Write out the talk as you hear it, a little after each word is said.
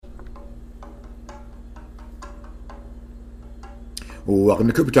Welcome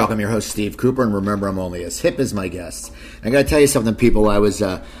to Cooper Talk. I'm your host, Steve Cooper, and remember, I'm only as hip as my guests. I got to tell you something, people. I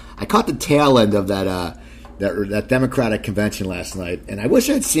caught the tail end of that Democratic convention last night, and I wish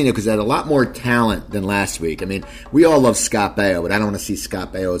I'd seen it because it had a lot more talent than last week. I mean, we all love Scott Baio, but I don't want to see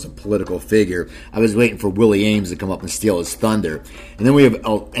Scott Baio as a political figure. I was waiting for Willie Ames to come up and steal his thunder. And then we have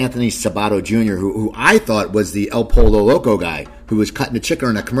Anthony Sabato Jr., who I thought was the El Polo Loco guy who was cutting the chicken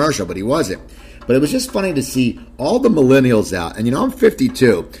in a commercial, but he wasn't. But it was just funny to see all the millennials out. And, I'm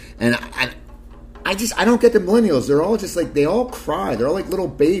 52, and I don't get the millennials. They're all just like, they all cry. They're all like little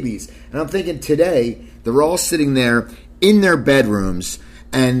babies. And I'm thinking today, they're all sitting there in their bedrooms,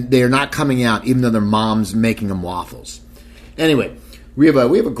 and they're not coming out, even though their mom's making them waffles. Anyway, we have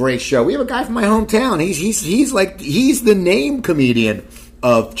a great show. We have a guy from my hometown. He's the name comedian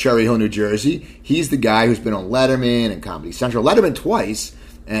of Cherry Hill, New Jersey. He's the guy who's been on Letterman and Comedy Central. Letterman twice,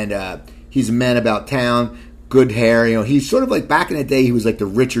 and he's a man about town, good hair. He's sort of like, back in the day, he was like the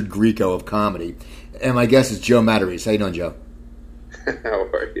Richard Grieco of comedy. And my guest is Joe Matarese. How you doing, Joe? How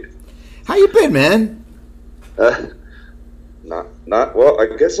are you? How you been, man? Not well.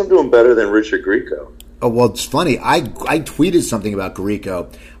 I guess I'm doing better than Richard Grieco. Oh, well, it's funny. I tweeted something about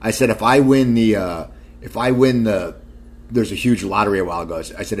Grieco. I said if I win there's a huge lottery a while ago.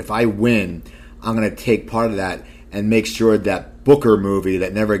 I said if I win, I'm going to take part of that and make sure that Booker movie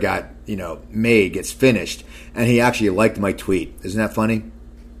that never got made gets finished. And he actually liked my tweet. Isn't that funny?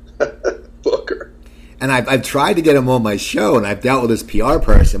 Booker. And I've tried to get him on my show, and I've dealt with this PR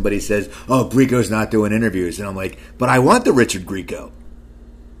person, but he says, "Oh, Grieco's not doing interviews," and I'm like, "But I want the Richard Grieco."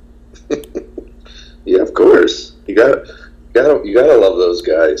 Yeah, of course. You gotta love those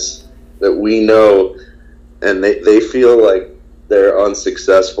guys that we know, and they feel like they're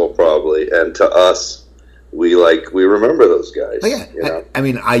unsuccessful probably, and to us, we remember those guys. Oh, yeah, I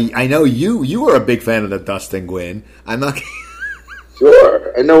mean, I know you were a big fan of the Dustin Gwinn. I'm not.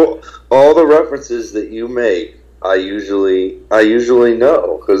 Sure, I know all the references that you make. I usually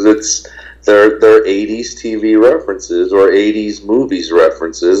know because they're 80s TV references or 80s movies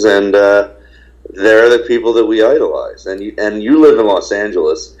references, and they're the people that we idolize. And you live in Los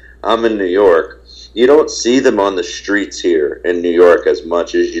Angeles. I'm in New York. You don't see them on the streets here in New York as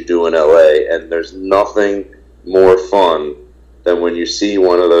much as you do in LA. And there's nothing more fun than when you see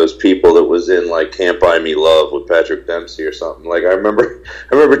one of those people that was in like Can't Buy Me Love with Patrick Dempsey or something. Like I remember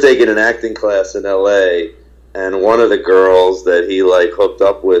taking an acting class in LA, and one of the girls that he like hooked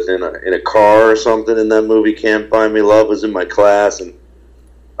up with in a car or something in that movie Can't Buy Me Love was in my class, and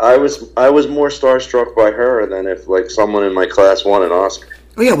I was more starstruck by her than if like someone in my class won an Oscar.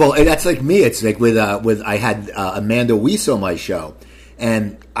 Oh yeah, well that's like me. It's like with I had Amanda Weiss on my show,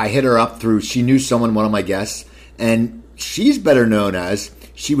 and I hit her up through, she knew one of my guests, and she's better known as,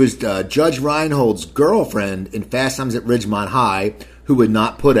 she was Judge Reinhold's girlfriend in Fast Times at Ridgemont High, who would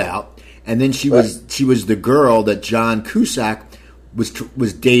not put out, and then she was the girl that John Cusack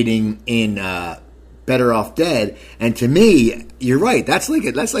was dating in Better Off Dead. And to me, you're right. That's like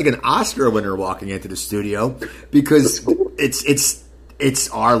an Oscar winner walking into the studio, because it's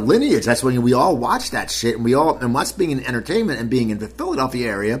our lineage. That's when we all watch that shit, and us being in entertainment and being in the Philadelphia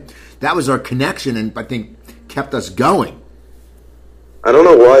area, that was our connection, and I think kept us going. I don't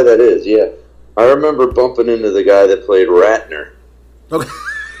know why that is. Yeah, I remember bumping into the guy that played Ratner on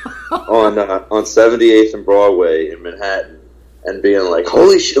 78th and Broadway in Manhattan, and being like,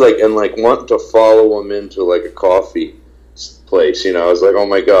 "Holy shit!" and wanting to follow him into like a coffee place. I was like, "Oh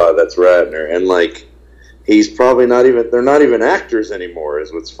my god, that's Ratner!" And like, he's probably not even. They're not even actors anymore.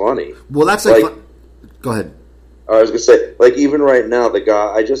 Is what's funny. Well, that's like go ahead. I was gonna say, like, even right now, the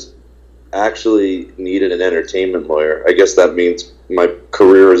guy I just actually needed an entertainment lawyer. I guess that means my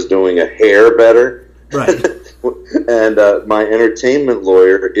career is doing a hair better. Right. And my entertainment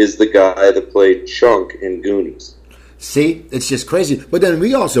lawyer is the guy that played Chunk in Goonies. See, it's just crazy. But then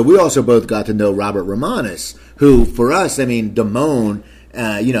we also both got to know Robert Romanus, who for us, I mean, Damone,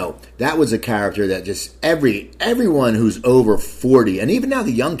 that was a character that just everyone who's over 40, and even now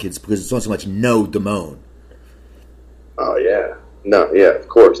the young kids, because it's not so much, know Damone. Oh yeah. No, yeah, of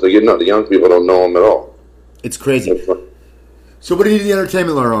course. The young people don't know him at all. It's crazy. So what do you need the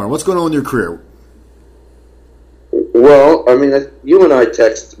entertainment lawyer on? What's going on in your career? Well, I mean, you and I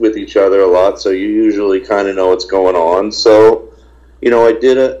text with each other a lot, so you usually kind of know what's going on. So, I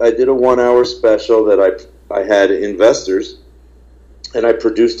did a 1 hour special that I had investors, and I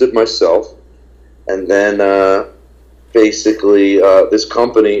produced it myself. And then basically this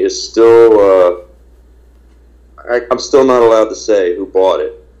company is still... I'm still not allowed to say who bought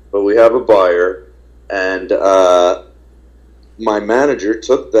it, but we have a buyer, and my manager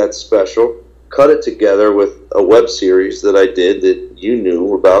took that special, cut it together with a web series that I did that you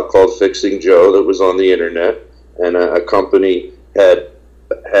knew about called Fixing Joe that was on the internet, and a company had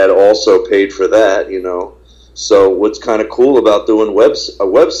also paid for that, you know. So what's kind of cool about doing a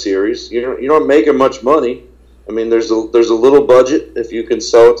web series, you're not making much money. I mean, there's a little budget if you can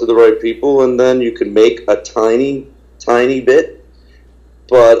sell it to the right people, and then you can make a tiny bit.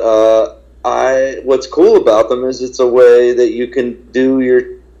 But what's cool about them is it's a way that you can do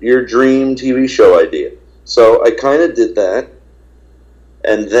your dream TV show idea. So I kind of did that,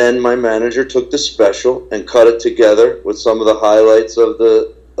 and then my manager took the special and cut it together with some of the highlights of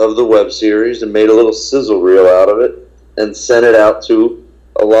the web series and made a little sizzle reel out of it and sent it out to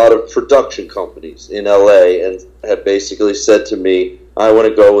a lot of production companies in LA, and had basically said to me, I want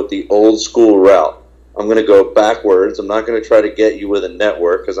to go with the old school route. I'm going to go backwards. I'm not going to try to get you with a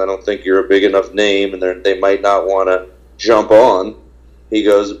network because I don't think you're a big enough name and they might not want to jump on. He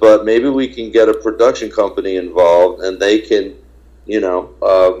goes, but maybe we can get a production company involved and they can,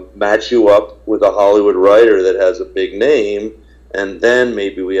 match you up with a Hollywood writer that has a big name, and then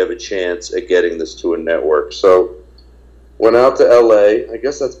maybe we have a chance at getting this to a network. So went out to LA. I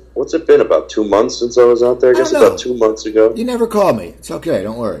guess what's it been, about 2 months since I was out there? I guess about 2 months ago. You never called me. It's okay.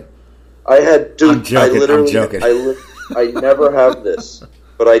 Don't worry. I'm joking. I never have this,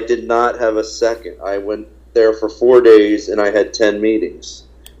 but I did not have a second. I went there for 4 days and I had 10 meetings,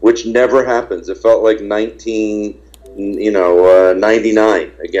 which never happens. It felt like 99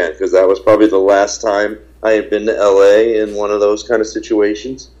 again, because that was probably the last time I had been to LA in one of those kind of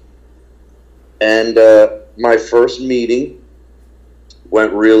situations. And my first meeting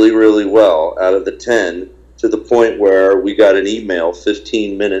went really, really well out of the 10, to the point where we got an email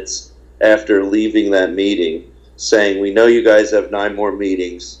 15 minutes after leaving that meeting saying, we know you guys have 9 more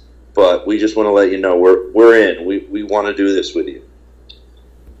meetings, but we just want to let you know we're in. We want to do this with you.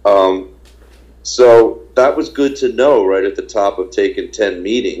 So that was good to know right at the top of taking 10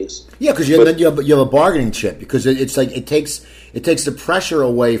 meetings. Yeah, because you have a bargaining chip, because it's like it takes the pressure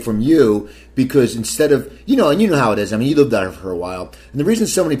away from you, because instead of, and you know how it is. I mean, you lived there for a while. And the reason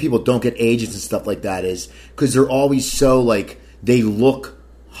so many people don't get agents and stuff like that is because they're always so, like, they look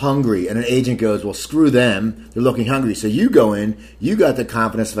hungry, and an agent goes, well, screw them, they're looking hungry. So you go in, you got the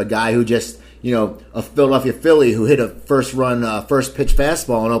confidence of a guy who just, a Philadelphia Philly who hit a first pitch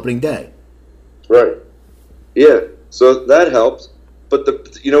fastball on opening day. Right. Yeah. So that helped. But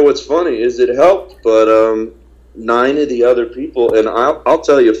what's funny is it helped, but 9 of the other people, and I'll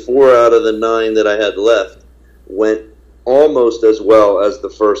tell you, 4 out of the 9 that I had left went almost as well as the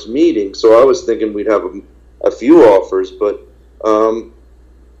first meeting. So I was thinking we'd have a few offers, but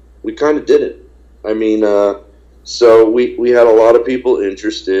we kind of didn't. I mean, so we had a lot of people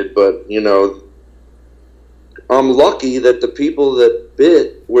interested, but, I'm lucky that the people that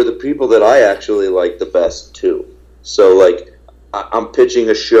bit were the people that I actually liked the best, too. So, like, I'm pitching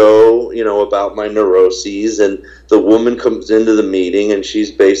a show, about my neuroses, and the woman comes into the meeting, and she's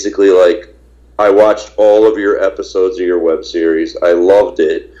basically like, I watched all of your episodes of your web series. I loved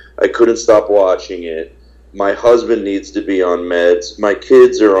it. I couldn't stop watching it. My husband needs to be on meds. My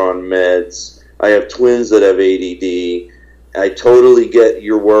kids are on meds. I have twins that have ADD. I totally get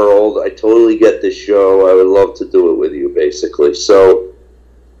your world. I totally get this show. I would love to do it with you, basically. So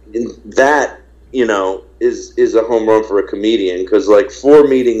that, is a home run for a comedian, because, like, 4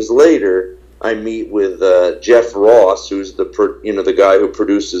 meetings later, I meet with Jeff Ross, who's the guy who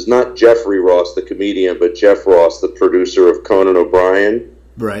produces, not Jeffrey Ross, the comedian, but Jeff Ross, the producer of Conan O'Brien.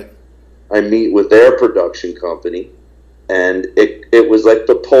 Right. I meet with their production company, and it was like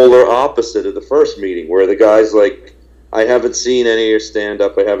the polar opposite of the first meeting, where the guy's like, I haven't seen any of your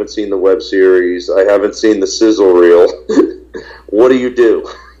stand-up, I haven't seen the web series, I haven't seen the sizzle reel. What do you do?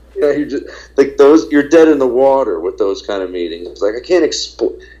 You're just like you're dead in the water with those kind of meetings. It's like, I can't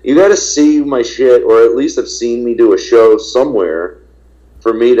explain. You got to see my shit, or at least have seen me do a show somewhere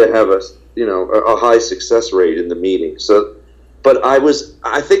for me to have a high success rate in the meeting. So, but I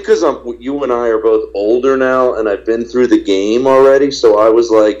think because you and I are both older now, and I've been through the game already. So I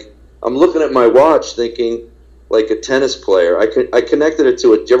was like, I'm looking at my watch, thinking like a tennis player. I connected it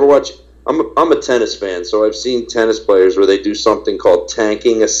to it. Do you ever watch? I'm a tennis fan, so I've seen tennis players where they do something called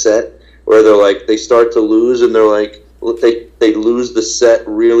tanking a set, where they're like, they start to lose, and they're like, they lose the set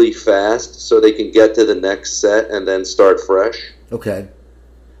really fast so they can get to the next set and then start fresh. Okay.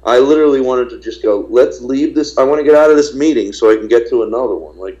 I literally wanted to just go, let's leave this. I want to get out of this meeting so I can get to another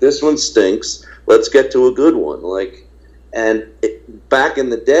one. Like, this one stinks. Let's get to a good one. Like, and back in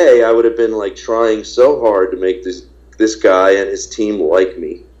the day, I would have been like trying so hard to make this guy and his team like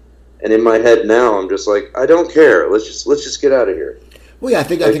me. And in my head now, I'm just like, I don't care. Let's just get out of here. Well, yeah, I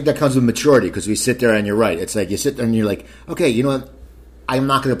think that comes with maturity, because we sit there and you're right. It's like you sit there and you're like, okay, you know what? I'm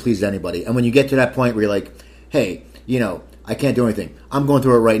not going to please anybody. And when you get to that point where you're like, hey, I can't do anything. I'm going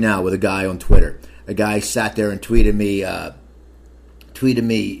through it right now with a guy on Twitter. A guy sat there and tweeted me,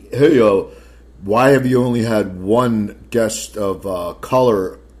 hey, why have you only had one guest of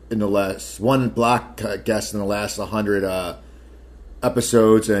color one black guest in the last 100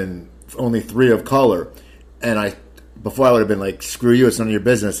 episodes and only 3 of color? And before I would have been like, screw you, it's none of your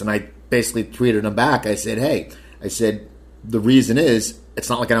business. And I basically tweeted him back. I said, the reason is, it's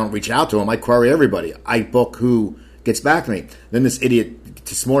not like I don't reach out to him. I query everybody. I book who gets back to me. Then this idiot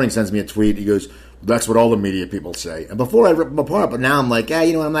this morning sends me a tweet. He goes, that's what all the media people say. And before I rip them apart, but now I'm like,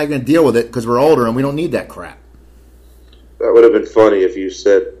 I'm not going to deal with it because we're older and we don't need that crap. That would have been funny if you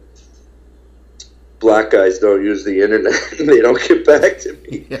said, black guys don't use the internet and they don't get back to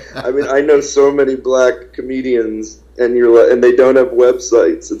me. Yeah. I mean, I know so many black comedians and they don't have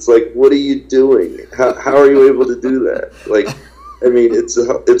websites. It's like, what are you doing? How are you able to do that? Like, I mean, it's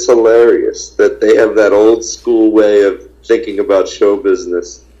hilarious that they have that old school way of thinking about show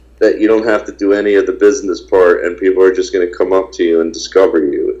business, that you don't have to do any of the business part and people are just going to come up to you and discover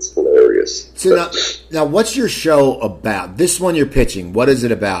you. It's hilarious. So now what's your show about? This one you're pitching, what is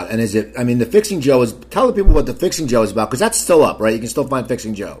it about? And the Fixing Joe tell the people what the Fixing Joe is about, because that's still up, right? You can still find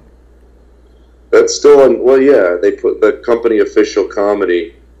Fixing Joe. That's still on, well, yeah, they put the company Official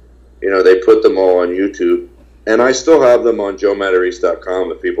Comedy, they put them all on YouTube. And I still have them on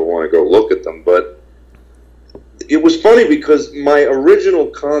joematarese.com if people want to go look at them. But it was funny because my original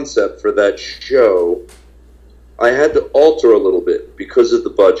concept for that show, I had to alter a little bit because of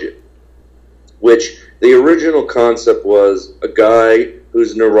the budget. Which, the original concept was a guy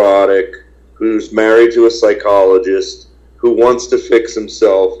who's neurotic, who's married to a psychologist, who wants to fix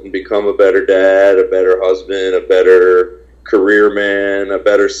himself and become a better dad, a better husband, a better career man, a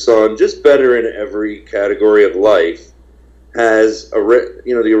better son, just better in every category of life, has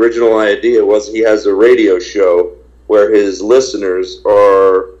the original idea was he has a radio show where his listeners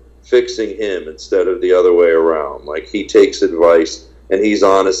are fixing him instead of the other way around. Like, he takes advice and he's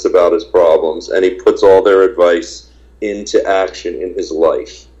honest about his problems and he puts all their advice into action in his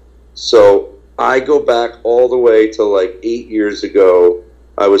life. So I go back all the way to like 8 years ago.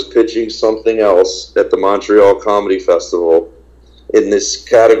 I was pitching something else at the Montreal Comedy Festival in this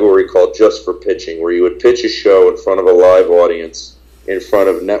category called Just for Pitching, where you would pitch a show in front of a live audience, in front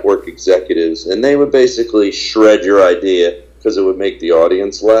of network executives, and they would basically shred your idea because it would make the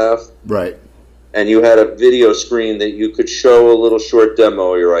audience laugh. Right. And you had a video screen that you could show a little short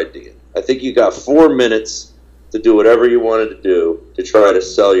demo of your idea. I think you got 4 minutes to do whatever you wanted to do to try to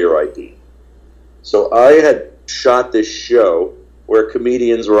sell your idea. So I had shot this show where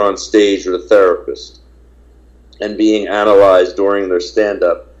comedians were on stage with a therapist and being analyzed during their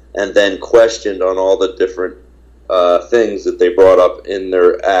stand-up and then questioned on all the different things that they brought up in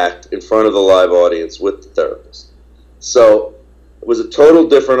their act in front of the live audience with the therapist. So it was a total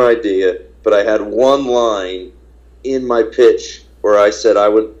different idea, but I had one line in my pitch where I said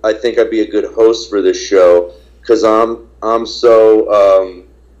I think I'd be a good host for this show because I'm so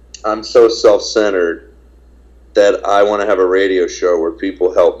self-centered that I want to have a radio show where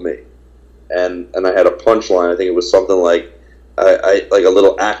people help me. And I had a punchline. I think it was something like I like a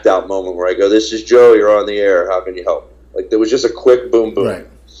little act out moment where I go, "This is Joe, you're on the air, how can you help?" Like, there was just a quick boom boom. Right.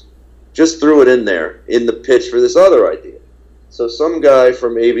 Just threw it in there in the pitch for this other idea. So some guy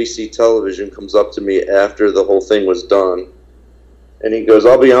from ABC Television comes up to me after the whole thing was done and he goes,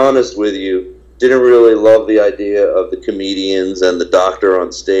 "I'll be honest with you, didn't really love the idea of the comedians and the doctor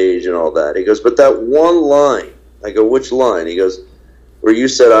on stage and all that." He goes, "But that one line." I go, "Which line?" He goes, "Where you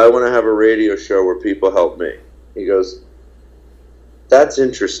said, I want to have a radio show where people help me." He goes, "That's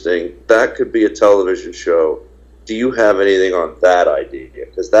interesting. That could be a television show. Do you have anything on that idea?"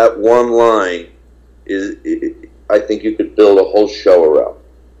 Because that one line I think you could build a whole show around.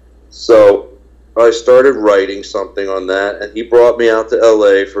 So I started writing something on that, and he brought me out to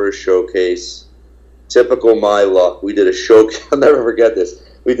LA for a showcase. Typical my luck. We did a show. I'll never forget this.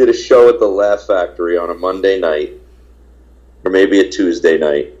 We did a show at the Laugh Factory on a Monday night, or maybe a Tuesday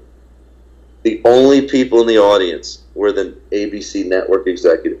night. The only people in the audience were the ABC network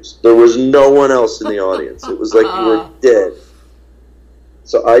executives. There was no one else in the audience. It was like you were dead.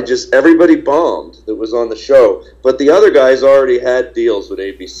 So everybody bombed that was on the show. But the other guys already had deals with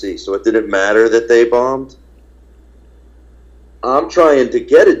ABC, so it didn't matter that they bombed. I'm trying to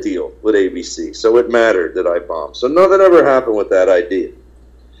get a deal with ABC, so it mattered that I bombed. So nothing ever happened with that idea.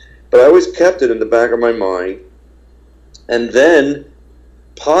 But I always kept it in the back of my mind. And then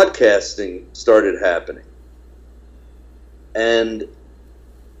podcasting started happening. And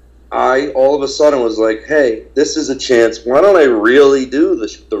I all of a sudden was like, hey, this is a chance. Why don't I really do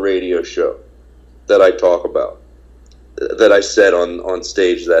the radio show that I talk about, that I said on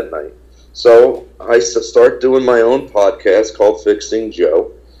stage that night? So I start doing my own podcast called Fixing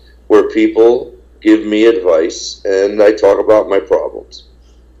Joe, where people give me advice and I talk about my problems.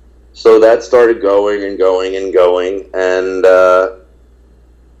 So that started going and going and going, and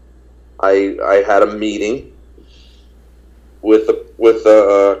I had a meeting with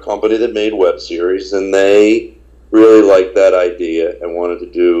a company that made web series, and they really liked that idea and wanted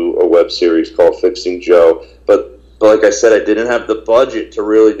to do a web series called Fixing Joe. But like I said, I didn't have the budget to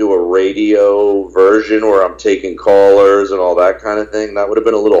really do a radio version where I'm taking callers and all that kind of thing. That would have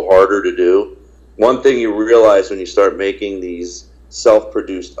been a little harder to do. One thing you realize when you start making these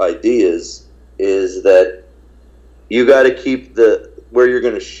self-produced ideas is that you got to keep where you're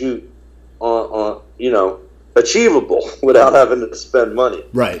going to shoot on achievable without having to spend money.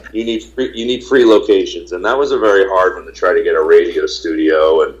 Right. You need free locations, and that was a very hard one to try to get a radio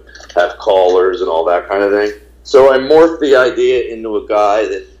studio and have callers and all that kind of thing. So I morphed the idea into a guy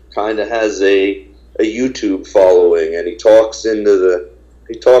that kind of has a YouTube following, and he talks into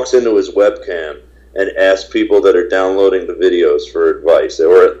his webcam and asks people that are downloading the videos for advice,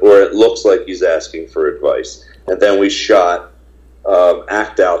 or it looks like he's asking for advice. And then we shot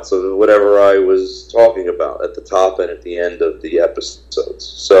act outs of whatever I was talking about at the top and at the end of the episodes.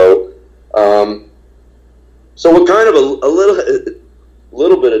 So what kind of a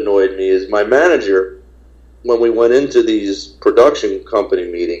little bit annoyed me is my manager, when we went into these production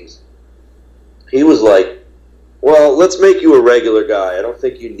company meetings, he was like, well, let's make you a regular guy. I don't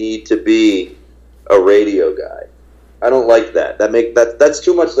think you need to be a radio guy. I don't like that. That's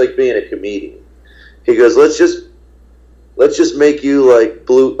too much like being a comedian. He goes, let's just make you like a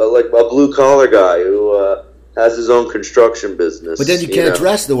blue collar guy who has his own construction business. But then you can't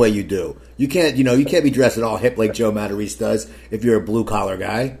dress the way you do. You can't be dressed at all hip like Joe Matarese does if you're a blue collar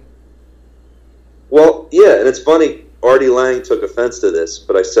guy. Well, yeah, and it's funny. Artie Lang took offense to this,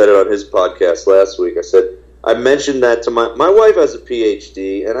 but I said it on his podcast last week. I mentioned that to my wife has a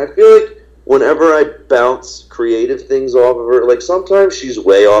PhD, and I feel like whenever I bounce creative things off of her, like sometimes she's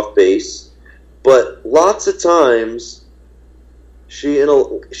way off base, but lots of times she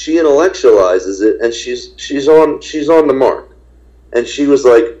intellectualizes it, and she's on the mark. And she was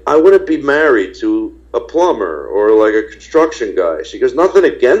like, I wouldn't be married to a plumber or like a construction guy. She goes, nothing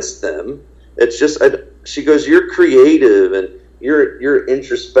against them. It's just, she goes, you're creative and you're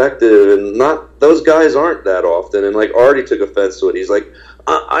introspective, and not those guys aren't that often. And like Artie took offense to it. He's like,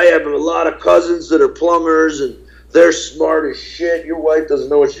 I have a lot of cousins that are plumbers, and they're smart as shit. Your wife doesn't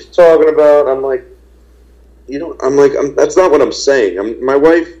know what she's talking about. I'm like, that's not what I'm saying. My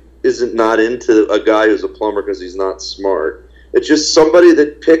wife isn't not into a guy who's a plumber because he's not smart. It's just somebody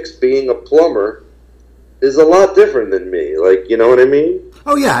that picks being a plumber is a lot different than me. Like, you know what I mean?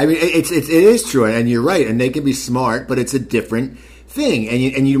 Oh yeah, I mean it is true, and you're right, and they can be smart, but it's a different thing.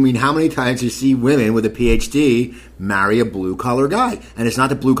 And you mean how many times you see women with a PhD marry a blue collar guy? And it's not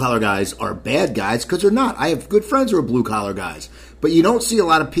that blue collar guys are bad guys, because they're not. I have good friends who are blue collar guys, but you don't see a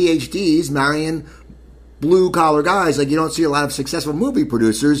lot of PhDs marrying blue collar guys. Like you don't see a lot of successful movie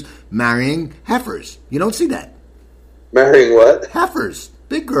producers marrying heifers. You don't see that. Marrying what? Heifers,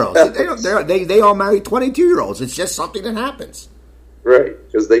 big girls. They all marry 22-year-olds. It's just something that happens. Right,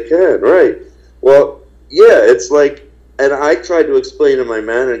 because they can, right. Well, yeah, it's like, and I tried to explain to my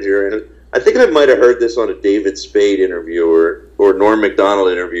manager, and I think I might have heard this on a David Spade interview or Norm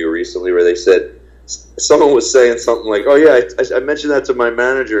Macdonald interview recently, where they said, someone was saying something like, oh yeah, I mentioned that to my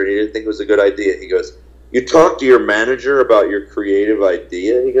manager, and he didn't think it was a good idea. He goes, you talk to your manager about your creative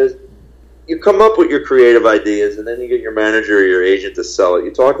idea? He goes, you come up with your creative ideas, and then you get your manager or your agent to sell it.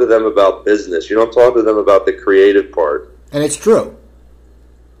 You talk to them about business. You don't talk to them about the creative part. And it's true.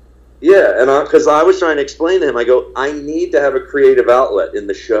 Yeah, and because I was trying to explain to him, I go, I need to have a creative outlet in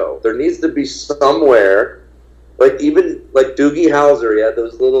the show. There needs to be somewhere, like even like Doogie Howser, he had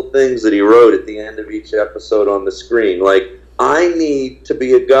those little things that he wrote at the end of each episode on the screen. Like, I need to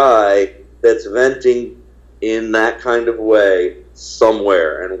be a guy that's venting in that kind of way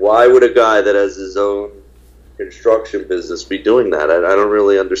somewhere. And why would a guy that has his own construction business be doing that? I don't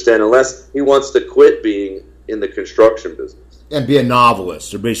really understand, unless he wants to quit being in the construction business. And be a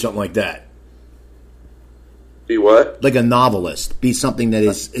novelist, or be something like that. Be what? Like a novelist. Be something that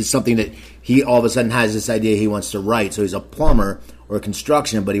is something that he all of a sudden has this idea he wants to write. So he's a plumber or a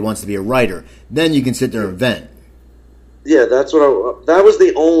construction, but he wants to be a writer. Then you can sit there and vent. Yeah, that was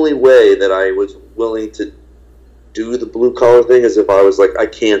the only way that I was willing to do the blue collar thing, is if I was like, I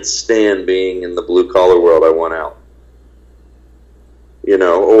can't stand being in the blue collar world. I want out.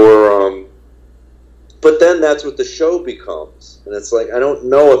 or but then that's what the show becomes, and it's like I don't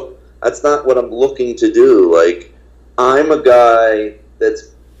know if that's not what I'm looking to do. Like I'm a guy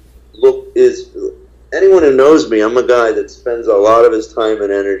anyone who knows me, I'm a guy that spends a lot of his time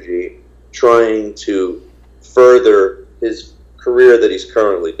and energy trying to further his career that he's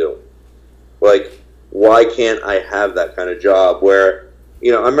currently doing. Like, why can't I have that kind of job where, I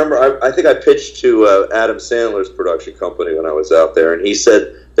remember, I think I pitched to Adam Sandler's production company when I was out there, and he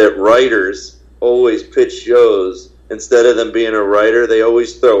said that writers always pitch shows, instead of them being a writer, they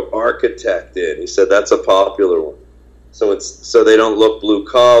always throw architect in. He said that's a popular one. So they don't look blue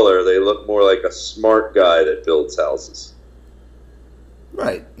collar, they look more like a smart guy that builds houses.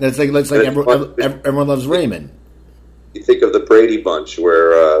 Right. That's like everyone loves Raymond. You think of the Brady Bunch,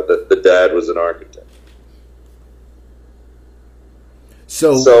 where the dad was an architect.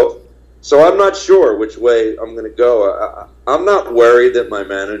 So I'm not sure which way I'm going to go. I'm not worried that my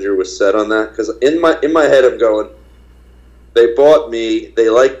manager was set on that, because in my head I'm going, they bought me, they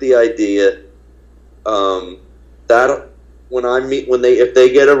like the idea. That if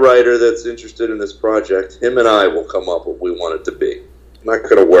they get a writer that's interested in this project, him and I will come up with what we want it to be. I'm not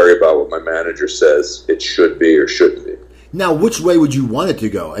going to worry about what my manager says it should be or shouldn't be. Now, which way would you want it to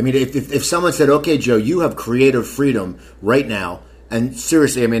go? I mean, if someone said, okay, Joe, you have creative freedom right now, and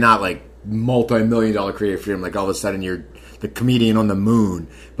seriously, I mean, not like multi-million-dollar creative freedom, like all of a sudden you're the comedian on the moon,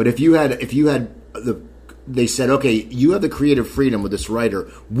 but if you had they said, okay, you have the creative freedom with this writer,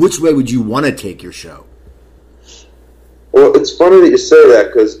 which way would you want to take your show? Well, it's funny that you say that,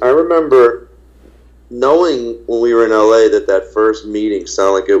 because I remember knowing when we were in LA that first meeting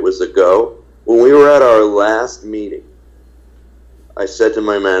sounded like it was a go. When we were at our last meeting, I said to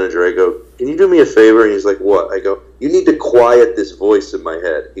my manager, I go, can you do me a favor? And he's like, what? I go, you need to quiet this voice in my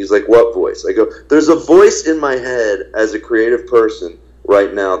head. He's like, what voice? I go, there's a voice in my head as a creative person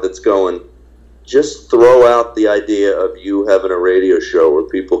right now that's going, just throw out the idea of you having a radio show where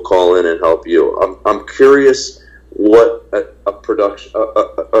people call in and help you. I'm curious what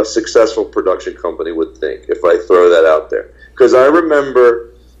a successful production company would think if I throw that out there. Because I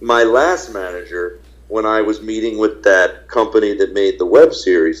remember my last manager, when I was meeting with that company that made the web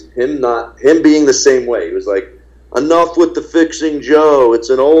series, him being the same way. He was like, enough with the Fixing Joe. It's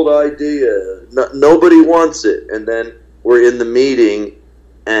an old idea. Nobody wants it. And then we're in the meeting,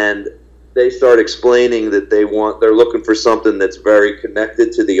 and they start explaining that they're looking for something that's very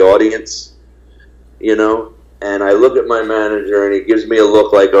connected to the audience, And I look at my manager, and he gives me a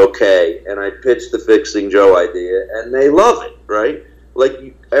look like, okay. And I pitch the Fixing Joe idea, and they love it, right?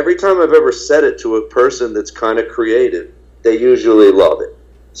 Like, every time I've ever said it to a person that's kind of creative, they usually love it.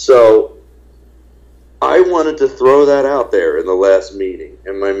 So I wanted to throw that out there in the last meeting,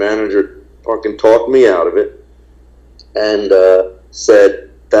 and my manager fucking talked me out of it and said,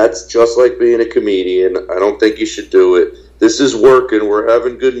 that's just like being a comedian. I don't think you should do it. This is working. We're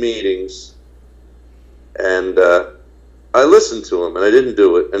having good meetings. And I listened to him, and I didn't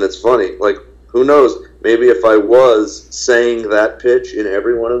do it. And it's funny. Like, who knows? Maybe if I was saying that pitch in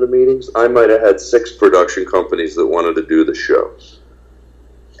every one of the meetings, I might have had 6 production companies that wanted to do the show.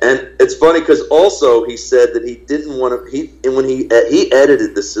 And it's funny because also he said that he didn't want to. When he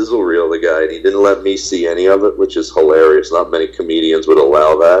edited the sizzle reel, the guy, and he didn't let me see any of it, which is hilarious. Not many comedians would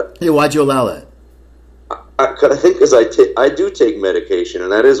allow that. Hey, why'd you allow that? I think because I do take medication,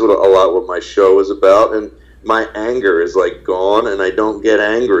 and that is what a lot what my show is about. And my anger is like gone, and I don't get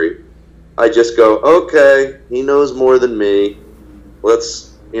angry. I just go, okay, he knows more than me.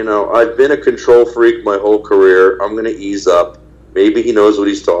 I've been a control freak my whole career. I'm going to ease up. Maybe he knows what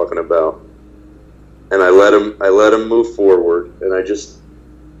he's talking about. And I let him move forward. And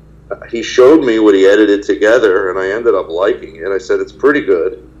he showed me what he edited together, and I ended up liking it. I said, it's pretty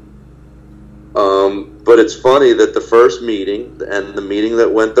good. But it's funny that the first meeting, and the meeting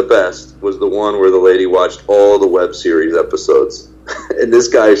that went the best, was the one where the lady watched all the web series episodes. And this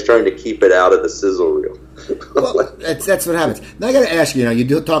guy is trying to keep it out of the sizzle reel. Well, that's what happens. Now I got to ask you, you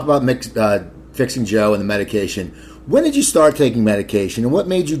do talk about Fixing Joe and the medication. When did you start taking medication, and what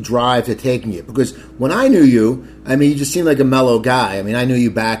made you drive to taking it? Because when I knew you, you just seemed like a mellow guy. I knew you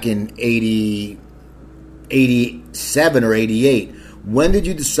back in 87 or 88. When did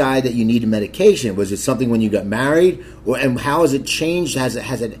you decide that you needed medication? Was it something when you got married? And how has it changed? Has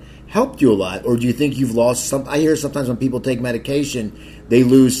it helped you a lot? Or do you think you've lost some? I hear sometimes when people take medication, they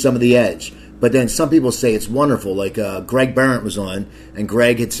lose some of the edge. But then some people say it's wonderful. Like Greg Barrett was on, and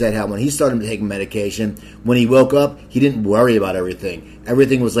Greg had said how when he started taking medication, when he woke up, he didn't worry about everything.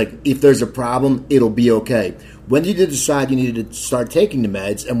 Everything was like, if there's a problem, it'll be okay. When did you decide you needed to start taking the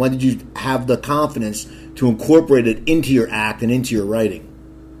meds, and when did you have the confidence to incorporate it into your act and into your writing?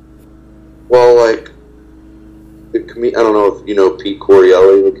 Well, like, I don't know if you know Pete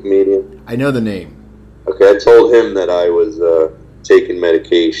Corielli, the comedian. I know the name. Okay, I told him that I was taking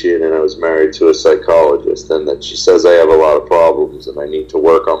medication and I was married to a psychologist, and that she says I have a lot of problems and I need to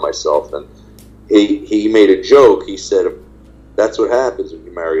work on myself. And he made a joke. He said, that's what happens when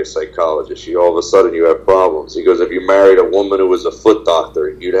you marry a psychologist. All of a sudden you have problems. He goes, if you married a woman who was a foot doctor,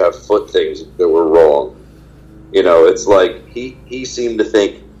 you'd have foot things that were wrong. You know, it's like he seemed to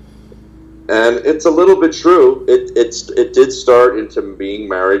think, and it's a little bit true. It did start into being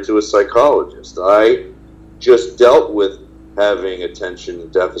married to a psychologist. I just dealt with having attention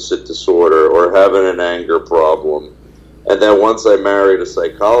deficit disorder or having an anger problem. And then once I married a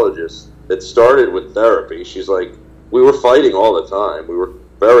psychologist, it started with therapy. She's like, we were fighting all the time. We were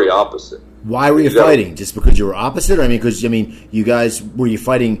very opposite. Why were you fighting? Just because you were opposite? Or, because, you guys, were you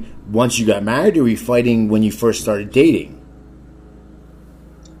fighting once you got married, or were you fighting when you first started dating?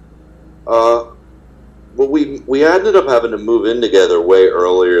 Well, we ended up having to move in together way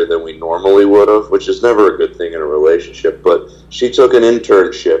earlier than we normally would have, which is never a good thing in a relationship. But she took an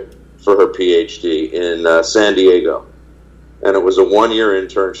internship for her PhD in San Diego. And it was a 1-year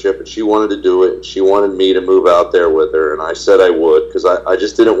internship, and she wanted to do it. And she wanted me to move out there with her, and I said I would, because I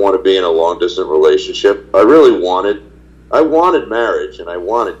just didn't want to be in a long-distance relationship. I wanted marriage, and I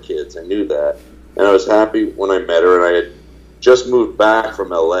wanted kids. I knew that. And I was happy when I met her, and I had just moved back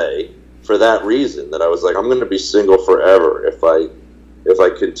from L.A., for that reason, that I was like, I'm going to be single forever if I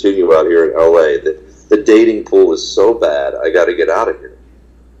continue out here in L.A. The dating pool is so bad, I got to get out of here.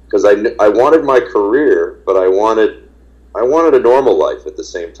 Because I wanted my career, but I wanted a normal life at the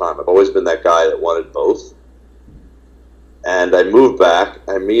same time. I've always been that guy that wanted both. And I moved back,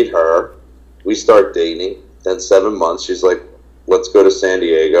 I meet her, we start dating, then 7 months, she's like, let's go to San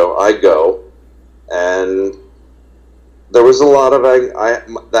Diego. I go, and there was a lot of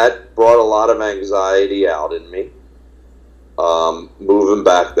that brought a lot of anxiety out in me. Moving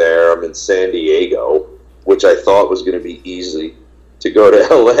back there, I'm in San Diego, which I thought was going to be easy to go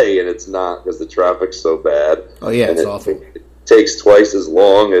to LA, and it's not, because the traffic's so bad. Oh yeah, it's awful. It takes twice as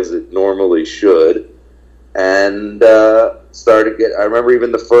long as it normally should. And I remember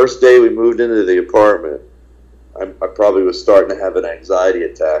even the first day we moved into the apartment, I probably was starting to have an anxiety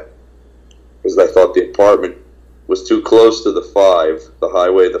attack, because I thought the apartment was too close to the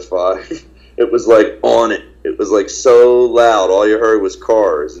highway 5. It was like on it. It was like so loud. All you heard was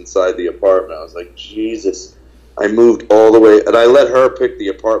cars inside the apartment. I was like, Jesus. I moved all the way, and I let her pick the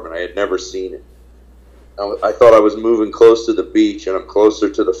apartment. I had never seen it. I thought I was moving close to the beach, and I'm closer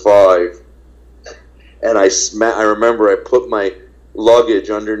to the 5. And I remember I put my luggage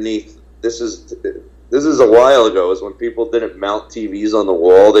underneath. This is a while ago. Is when people didn't mount TVs on the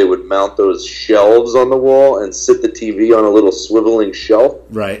wall. They would mount those shelves on the wall and sit the TV on a little swiveling shelf.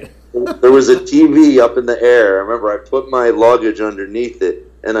 Right. There was a TV up in the air. I remember I put my luggage underneath it,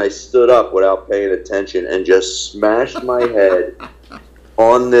 and I stood up without paying attention and just smashed my head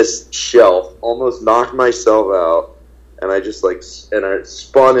on this shelf, almost knocked myself out, and I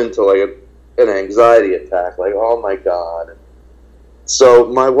spun into like an anxiety attack, like, oh my God. So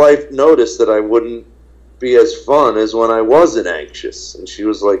my wife noticed that I wouldn't be as fun as when I wasn't anxious, and she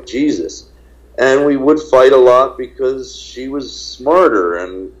was like, Jesus. And we would fight a lot because she was smarter,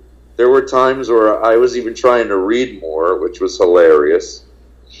 and there were times where I was even trying to read more, which was hilarious.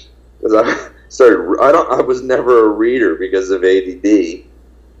 Because I was never a reader because of ADD,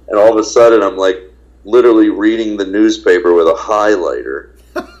 and all of a sudden I'm like literally reading the newspaper with a highlighter.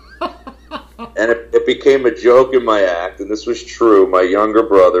 And it became a joke in my act, and this was true. My younger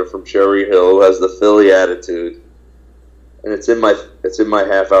brother from Cherry Hill, who has the Philly attitude, and it's in my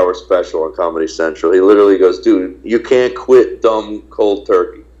half-hour special on Comedy Central. He literally goes, dude, you can't quit dumb cold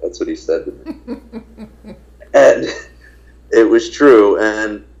turkey. That's what he said to me. And it was true.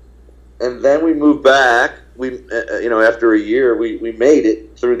 And then we moved back. After a year, we made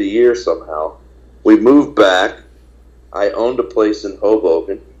it through the year somehow. We moved back. I owned a place in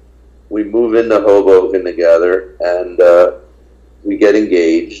Hoboken. We move into Hoboken together, and we get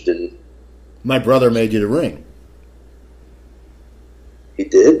engaged. And my brother made you the ring. He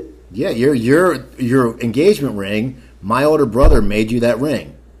did? Yeah, your engagement ring. My older brother made you that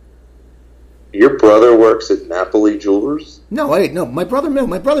ring. Your brother works at Napoli Jewelers? No, my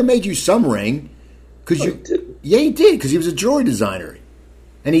brother made you some ring. He didn't. Yeah, he did, because he was a jewelry designer.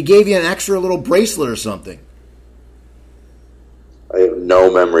 And he gave you an extra little bracelet or something. I have no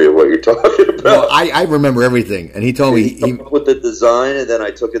memory of what you're talking about. Well, I remember everything, and he told me he come up with the design, and then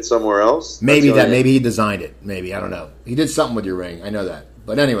I took it somewhere else. Maybe he designed it. Maybe, I don't know. He did something with your ring. I know that.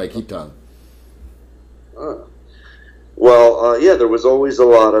 But anyway, keep talking. Well, yeah, there was always a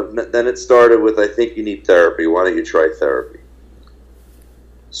lot of. Then it started with, I think you need therapy. Why don't you try therapy?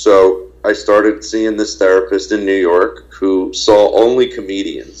 So I started seeing this therapist in New York who saw only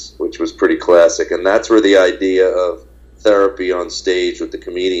comedians, which was pretty classic, and that's where the idea of therapy on stage with the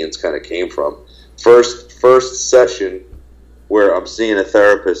comedians kind of came from. First session where I'm seeing a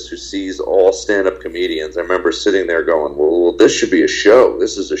therapist who sees all stand-up comedians. I remember sitting there going, well, this should be a show.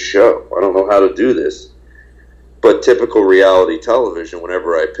 This is a show. I don't know how to do this. But typical reality television,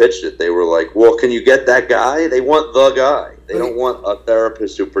 whenever I pitched it, they were like, well, can you get that guy? They want the guy. They don't want a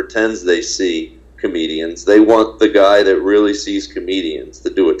therapist who pretends they see comedians. They want the guy that really sees comedians to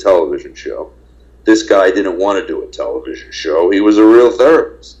do a television show. This guy didn't want to do a television show. He was a real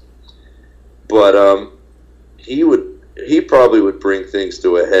therapist. But he probably would bring things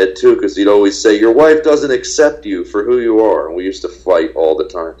to a head, too, because he'd always say, your wife doesn't accept you for who you are. And we used to fight all the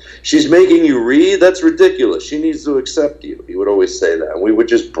time. She's making you read? That's ridiculous. She needs to accept you. He would always say that. And we would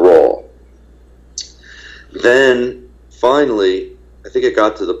just brawl. Then, finally, I think it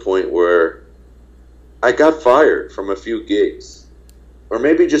got to the point where I got fired from a few gigs. Or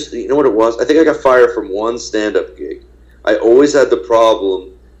maybe just, you know what it was? I think I got fired from one stand-up gig. I always had the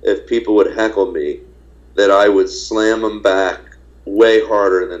problem, if people would heckle me, that I would slam them back way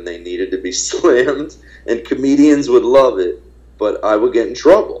harder than they needed to be slammed. And comedians would love it, but I would get in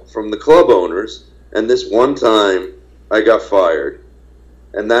trouble from the club owners. And this one time, I got fired.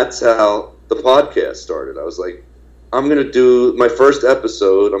 And that's how the podcast started. I was like, I'm going to do my first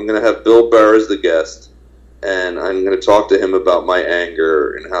episode. I'm going to have Bill Burr as the guest. And I'm going to talk to him about my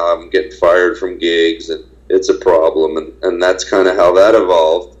anger and how I'm getting fired from gigs, and it's a problem. And that's kind of how that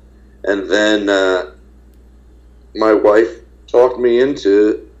evolved. And then my wife talked me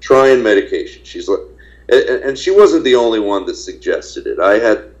into trying medication. She's like, and she wasn't the only one that suggested it.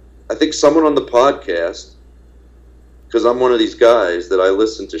 I think someone on the podcast, because I'm one of these guys that I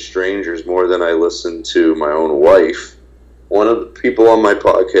listen to strangers more than I listen to my own wife. One of the people on my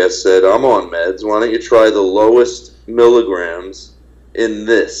podcast said, I'm on meds. Why don't you try the lowest milligrams in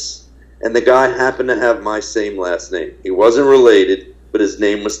this? And the guy happened to have my same last name. He wasn't related, but his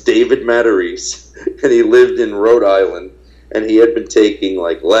name was David Matarese, and he lived in Rhode Island, and he had been taking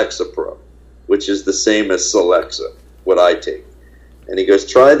like Lexapro, which is the same as Celexa, what I take. And he goes,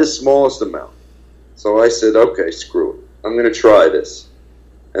 try the smallest amount. So I said, okay, screw it. I'm going to try this.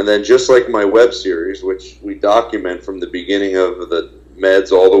 And then just like my web series, which we document from the beginning of the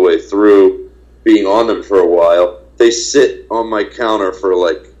meds all the way through being on them for a while, they sit on my counter for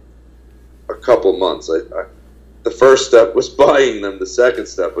like a couple months. The first step was buying them. The second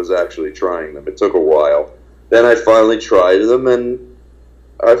step was actually trying them. It took a while. Then I finally tried them, and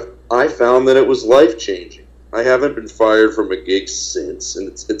I found that it was life-changing. I haven't been fired from a gig since, and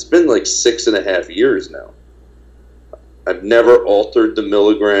it's been like 6.5 years now. I've never altered the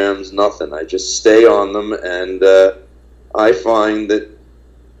milligrams, nothing. I just stay on them, and I find that,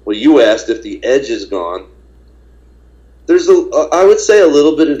 well, you asked if the edge is gone. I would say a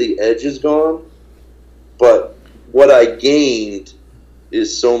little bit of the edge is gone, but what I gained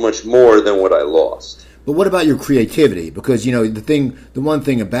is so much more than what I lost. But what about your creativity? Because, you know, the one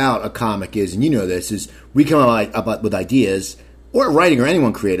thing about a comic is, and you know this, is we come up with ideas, or writing, or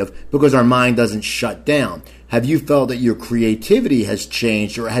anyone creative, because our mind doesn't shut down. Have you felt that your creativity has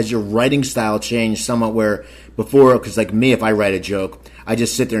changed, or has your writing style changed somewhat where before, because like me, if I write a joke, I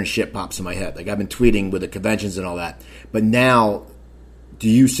just sit there and shit pops in my head. Like I've been tweeting with the conventions and all that. But now, do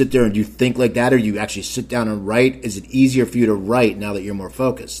you sit there and do you think like that, or do you actually sit down and write? Is it easier for you to write now that you're more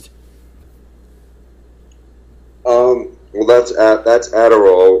focused? Well, that's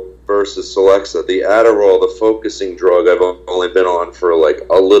Adderall versus Celexa. The Adderall, the focusing drug, I've only been on for like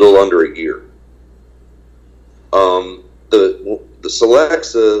a little under a year. The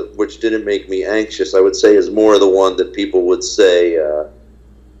Celexa, which didn't make me anxious, I would say is more the one that people would say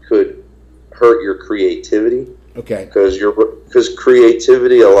could hurt your creativity. Okay. Because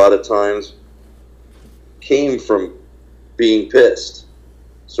creativity a lot of times came from being pissed.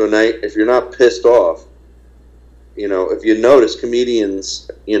 So now, if you're not pissed off, you know, if you notice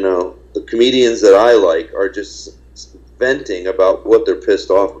comedians, you know, the comedians that I like are just venting about what they're pissed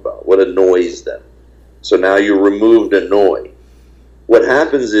off about, what annoys them. So now you removed annoy. What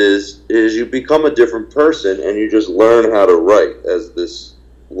happens is you become a different person, and you just learn how to write as this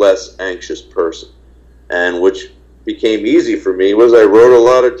less anxious person, and which became easy for me was I wrote a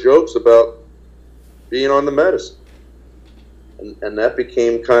lot of jokes about being on the medicine. And that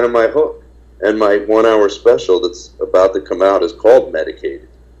became kind of my hook. And my 1 hour special that's about to come out is called Medicated.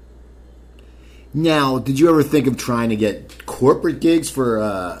 Now, did you ever think of trying to get corporate gigs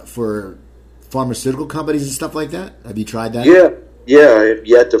for pharmaceutical companies and stuff like that? Have you tried that? Yeah. I have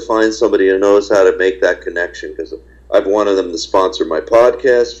yet to find somebody who knows how to make that connection because I've wanted them to sponsor my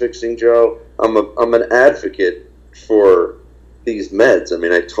podcast, Fixing Joe. I'm an advocate for these meds. I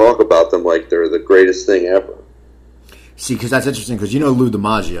mean, I talk about them like they're the greatest thing ever. See, because that's interesting, because you know Lou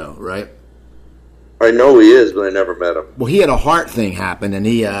DiMaggio, right? I know he is, but I never met him. Well, he had a heart thing happen, and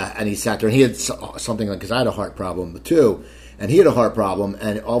he sat there, and he had something like, because I had a heart problem too, and he had a heart problem,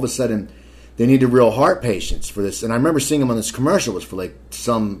 and all of a sudden they needed real heart patients for this. And I remember seeing him on this commercial. It was for like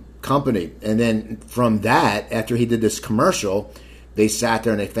some company, and then from that, after he did this commercial, they sat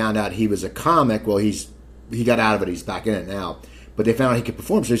there and they found out he was a comic. Well, he got out of it. He's back in it now. But they found out he could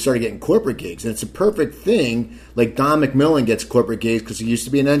perform, so he started getting corporate gigs. And it's a perfect thing, like Don McMillan gets corporate gigs because he used to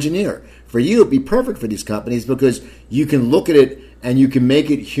be an engineer. For you, it'd be perfect for these companies because you can look at it and you can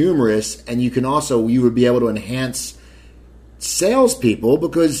make it humorous, and you would be able to enhance salespeople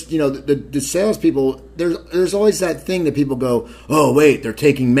because, you know, the salespeople, there's always that thing that people go, oh, wait, they're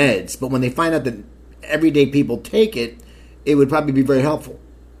taking meds. But when they find out that everyday people take it, it would probably be very helpful.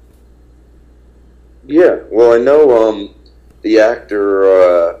 Yeah, well, I know the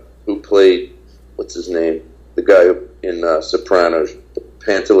actor who played, what's his name? The guy in Sopranos,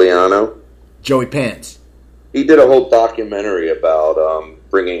 Pantoliano. Joey Pants. He did a whole documentary about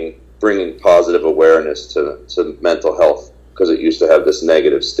bringing positive awareness to mental health because it used to have this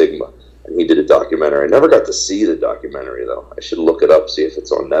negative stigma. And he did a documentary. I never got to see the documentary, though. I should look it up, see if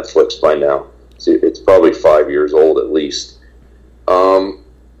it's on Netflix by now. See, it's probably 5 years old at least.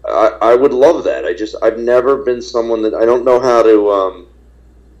 I would love that. I've never been someone that I don't know how to.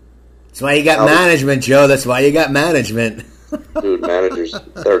 That's why you got management, Joe. That's why you got management. Dude, managers.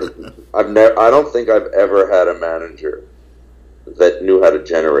 I don't think I've ever had a manager that knew how to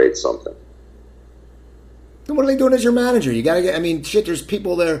generate something. Then what are they doing as your manager? You got to get. I mean, shit. There's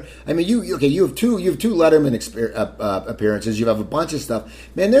people there. I mean, you have two Letterman appearances. You have a bunch of stuff.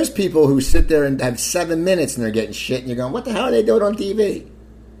 Man, there's people who sit there and have 7 minutes and they're getting shit, and you're going, "What the hell are they doing on TV?"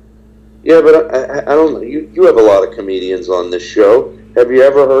 Yeah, but I don't know. You have a lot of comedians on this show. Have you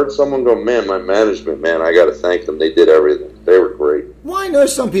ever heard someone go, man, my management, man, I got to thank them. They did everything. They were great. Well, I know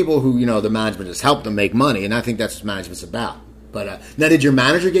some people who, you know, the management has helped them make money, and I think that's what management's about. But now, did your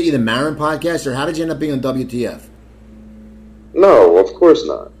manager get you the Maron podcast, or how did you end up being on WTF? No, of course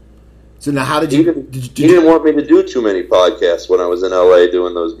not. So now, how did you... He didn't want me to do too many podcasts when I was in L.A.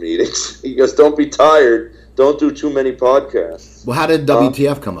 doing those meetings. He goes, don't be tired. Don't do too many podcasts. Well, how did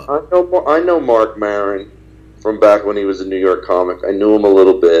WTF come up? I know Mark Maron from back when he was a New York comic. I knew him a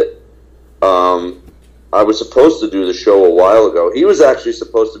little bit. I was supposed to do the show a while ago. He was actually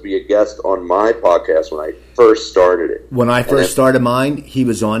supposed to be a guest on my podcast when I first started it. When I first started mine, he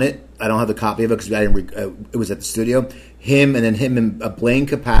was on it. I don't have the copy of it because it was at the studio. Him and Blaine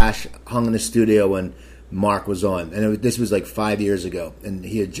Capash hung in the studio when Mark was on. And this was like 5 years ago. And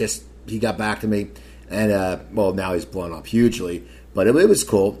he got back to me. And, well, now he's blown up hugely. But it was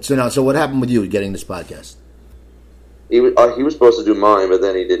cool. So what happened with you getting this podcast? He was supposed to do mine, but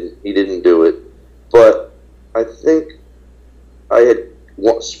then he didn't do it. But I think I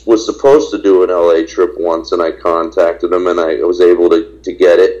was supposed to do an LA trip once, and I contacted him, and I was able to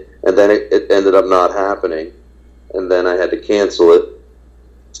get it. And then it ended up not happening. And then I had to cancel it.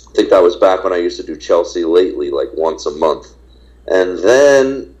 I think that was back when I used to do Chelsea Lately, like once a month. And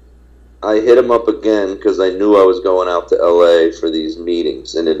then I hit him up again because I knew I was going out to LA for these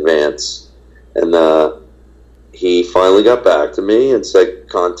meetings in advance. And he finally got back to me and said,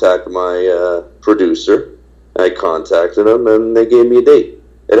 contact my producer. I contacted him, and they gave me a date.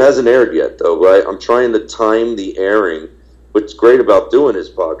 It hasn't aired yet, though, but I'm trying to time the airing. What's great about doing his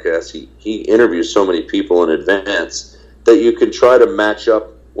podcast, he interviews so many people in advance that you can try to match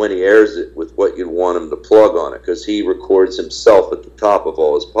up when he airs it with what you want him to plug on it, because he records himself at the top of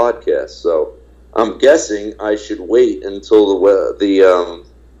all his podcasts. So I'm guessing I should wait until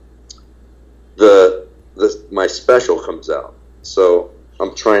my special comes out. So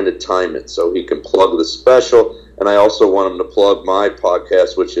I'm trying to time it so he can plug the special, and I also want him to plug my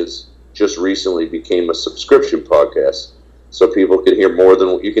podcast, which is just recently became a subscription podcast. So people can hear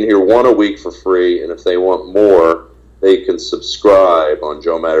you can hear one a week for free, and if they want more, they can subscribe on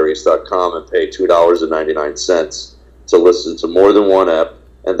joematarese.com and pay $2.99 to listen to more than one ep.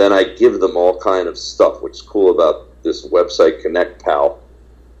 And then I give them all kind of stuff, which is cool about this website, ConnectPal.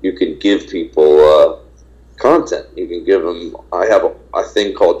 You can give people content. You can give them. I have a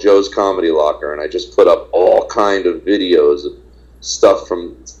thing called Joe's Comedy Locker, and I just put up all kind of videos of stuff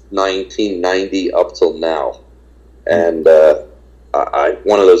from 1990 up till now. And I'm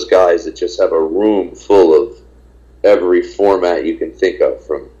one of those guys that just have a room full of every format you can think of,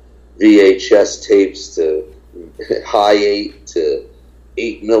 from VHS tapes to high 8 to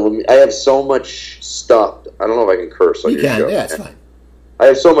 8mm. I have so much stuff. I don't know if I can curse on your show. Yeah, it's fine. I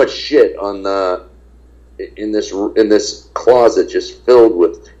have so much shit on in this closet, just filled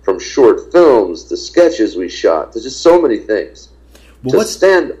with, from short films to sketches we shot. There's just so many things. Well,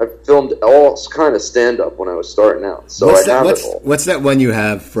 I filmed all kind of stand up when I was starting out, so I have it all. What's that one you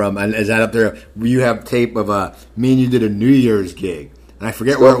have from? And is that up there? You have tape of me and you did a New Year's gig, and I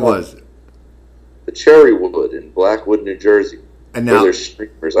forget where it was. The Cherrywood in Blackwood, New Jersey. And now there's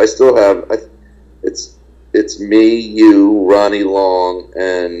streamers. I still have. It's me, you, Ronnie Long,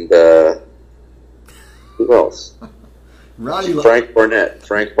 and who else? Frank Barnett.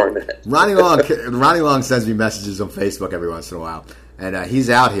 Ronnie Long sends me messages on Facebook every once in a while, and he's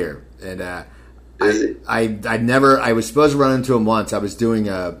out here. And I was supposed to run into him once. I was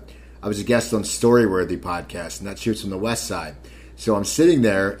a guest on Storyworthy podcast, and that shoots from the West Side. So I'm sitting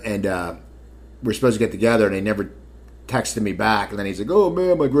there, and we're supposed to get together, and they never texted me back. And then he's like, "Oh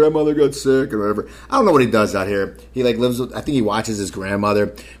man, my grandmother got sick," or whatever. I don't know what he does out here. He lives with, I think he watches his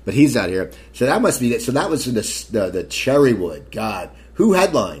grandmother, but he's out here. So that must be it. So that was the Cherrywood. God, who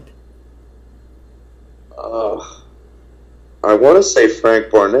headlined? I want to say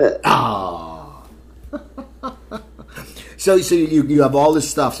Frank Barnett. Oh. So you have all this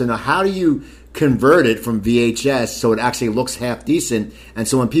stuff. So now how do you convert it from VHS so it actually looks half decent? And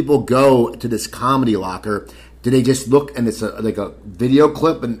so when people go to this Comedy Locker, do they just look and it's like a video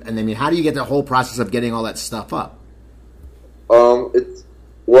clip? And I mean, how do you get the whole process of getting all that stuff up? Well,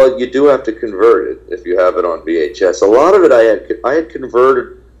 you do have to convert it if you have it on VHS. A lot of it I had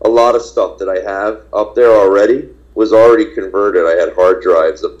converted. A lot of stuff that I have up there already was already converted. I had hard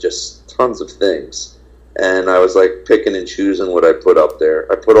drives of just tons of things. And I was like picking and choosing what I put up there.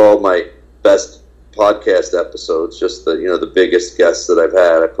 I put all my best podcast episodes, just the biggest guests that I've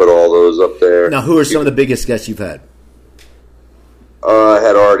had. I put all those up there. Now, who are some of the biggest guests you've had? I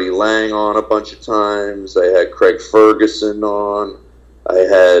had Artie Lang on a bunch of times. I had Craig Ferguson on. I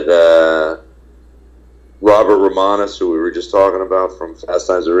had Robert Romanus, who we were just talking about from Fast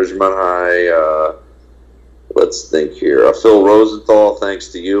Times at Ridgemont High. Let's think here. Phil Rosenthal, thanks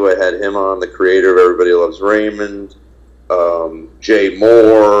to you. I had him on, the creator of Everybody Loves Raymond. Jay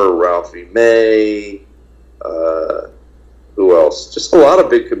Moore, Ralphie May, who else? Just a lot of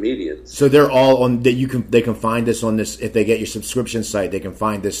big comedians. So they're all on that. They can find this on this if they get your subscription site. They can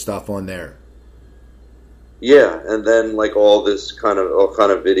find this stuff on there. Yeah, and then like all kind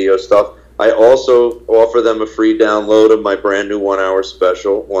of video stuff. I also offer them a free download of my brand new 1 hour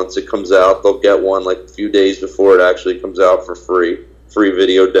special. Once it comes out, they'll get one like a few days before it actually comes out for free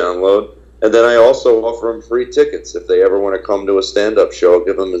video download. And then I also offer them free tickets. If they ever want to come to a stand-up show, I'll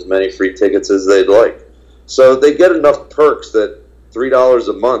give them as many free tickets as they'd like. So they get enough perks that $3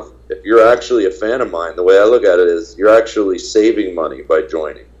 a month, if you're actually a fan of mine, the way I look at it is you're actually saving money by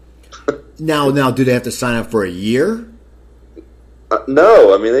joining. Now, do they have to sign up for a year?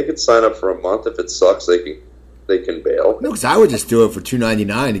 No, I mean, they could sign up for a month. If it sucks, they can bail. No, because I would just do it for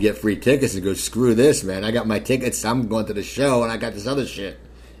 $2.99 to get free tickets and go, screw this, man. I got my tickets, I'm going to the show, and I got this other shit.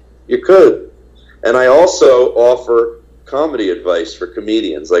 You could. And I also offer comedy advice for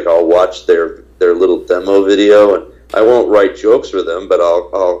comedians. Like, I'll watch their little demo video, and I won't write jokes for them, but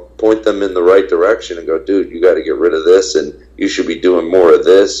I'll point them in the right direction and go, dude, you got to get rid of this, and you should be doing more of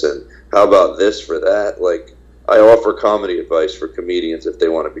this, and how about this for that? Like, I offer comedy advice for comedians if they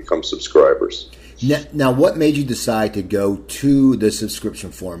want to become subscribers. Now, what made you decide to go to the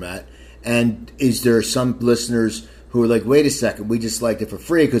subscription format? And is there some listeners who are like, wait a second, we just liked it for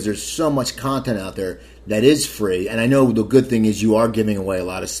free because there's so much content out there that is free. And I know the good thing is you are giving away a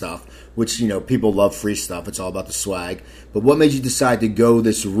lot of stuff, which, people love free stuff. It's all about the swag. But what made you decide to go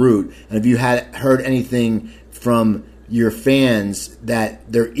this route? And have you heard anything from your fans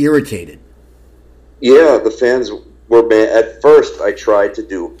that they're irritated? Yeah, the fans were mad. At first, I tried to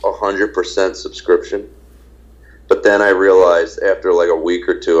do 100% subscription. But then I realized after like a week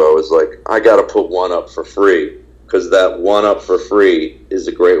or two, I was like, I got to put one up for free. Because that one up for free is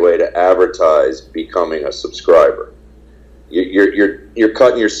a great way to advertise becoming a subscriber. You're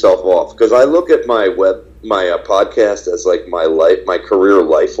cutting yourself off. Because I look at my podcast as like my career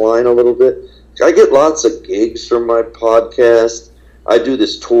lifeline a little bit. I get lots of gigs from my podcast. I do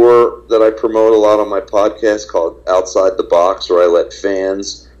this tour that I promote a lot on my podcast called Outside the Box, where I let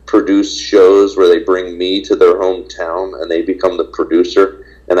fans produce shows where they bring me to their hometown and they become the producer,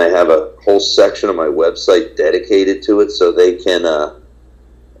 and I have a whole section of my website dedicated to it so they can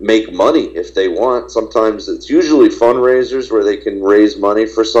make money if they want. Sometimes it's usually fundraisers where they can raise money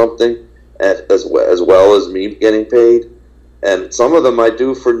for something as well as me getting paid. And some of them I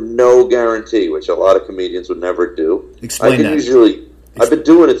do for no guarantee, which a lot of comedians would never do. Explain that. I've been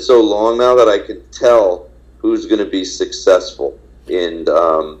doing it so long now that I can tell who's going to be successful in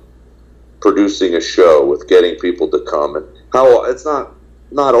producing a show with getting people to come. And how it's not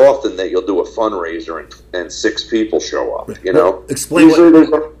often that you'll do a fundraiser and 6 people show up. You know, explain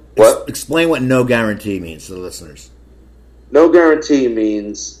what no guarantee means to the listeners. No guarantee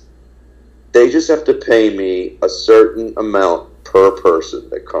means they just have to pay me a certain amount per person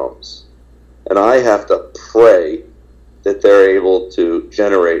that comes, and I have to pray that they're able to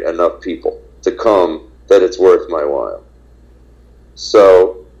generate enough people to come that it's worth my while.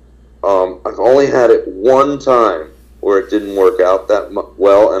 So I've only had it one time where it didn't work out that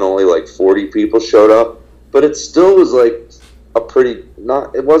well, and only like 40 people showed up, but it still was like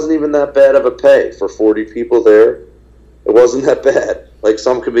it wasn't even that bad of a pay for 40 people there. It wasn't that bad. Like,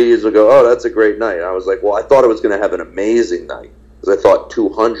 some comedians would go, oh, that's a great night. And I was like, well, I thought I was going to have an amazing night because I thought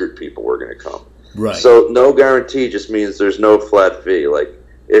 200 people were going to come. Right. So no guarantee just means there's no flat fee. Like,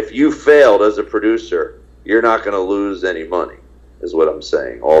 if you failed as a producer, you're not going to lose any money, is what I'm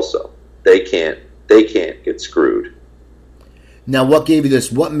saying. Also, they can't get screwed. Now, what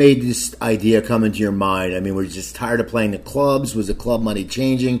made this idea come into your mind? I mean, were you just tired of playing the clubs? Was the club money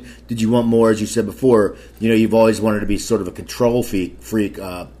changing? Did you want more? As you said before, you've always wanted to be sort of a control freak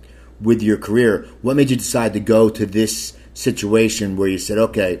with your career. What made you decide to go to this situation where you said,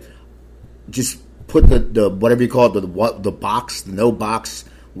 okay, just put the whatever you call it, the box, the no box,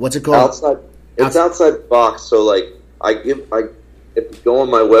 what's it called? Outside the box. So, like, if you go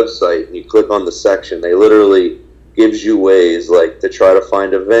on my website and you click on the section, they literally gives you ways like to try to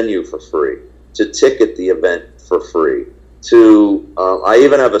find a venue for free, to ticket the event for free, to I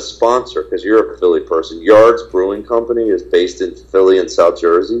even have a sponsor, because you're a Philly person. Yards Brewing Company is based in Philly and South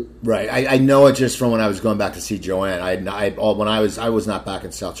Jersey. Right, I know it just from when I was going back to see Joanne. I was not back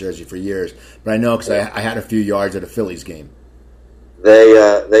in South Jersey for years, but I know because I had a few yards at a Phillies game.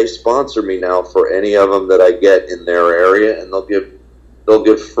 They sponsor me now for any of them that I get in their area, and they'll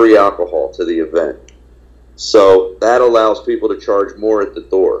give free alcohol to the event. So that allows people to charge more at the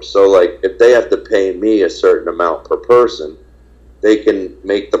door. So, like, if they have to pay me a certain amount per person, they can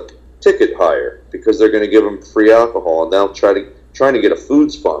make the ticket higher because they're going to give them free alcohol, and they'll trying to get a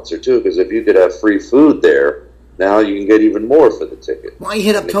food sponsor too. Because if you could have free food there, now you can get even more for the ticket. Why you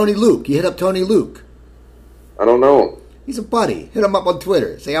hit up Tony Luke? I don't know him. He's a buddy. Hit him up on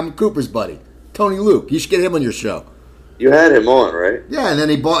Twitter. Say I'm Cooper's buddy, Tony Luke. You should get him on your show. You had him on, right? Yeah, and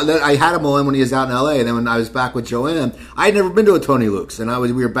then I had him on when he was out in L.A., and then when I was back with Joanne, I had never been to a Tony Luke's, and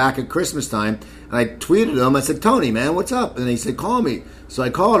we were back at Christmas time, and I tweeted him. I said, Tony, man, what's up? And he said, call me. So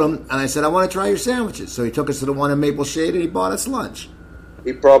I called him, and I said, I want to try your sandwiches. So he took us to the one in Maple Shade, and he bought us lunch.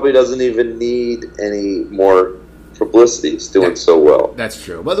 He probably doesn't even need any more publicity. He's doing so well. That's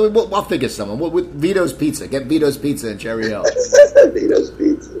true. Well, I'll think of someone. With Vito's Pizza. Get Vito's Pizza in Cherry Hill. Vito's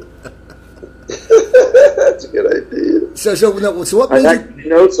Pizza. That's a good idea. So what made you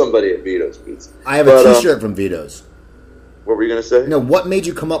know somebody at Vito's Pizza? I have a T-shirt from Vito's. What were you going to say? No, what made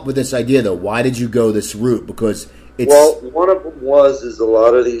you come up with this idea, though? Why did you go this route? Because one of them is a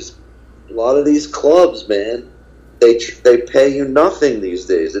lot of these clubs, man. They pay you nothing these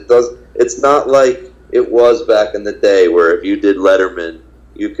days. It's not like it was back in the day where if you did Letterman,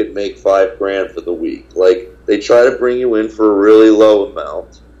 you could make $5,000 for the week. Like, they try to bring you in for a really low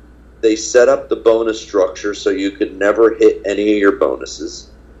amount. They set up the bonus structure so you could never hit any of your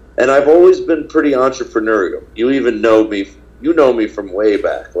bonuses. And I've always been pretty entrepreneurial. You even know me. You know me from way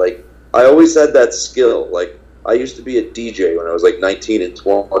back. Like, I always had that skill. Like, I used to be a DJ when I was like 19 and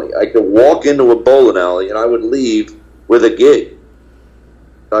 20. I could walk into a bowling alley and I would leave with a gig.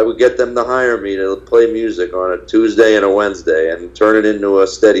 I would get them to hire me to play music on a Tuesday and a Wednesday and turn it into a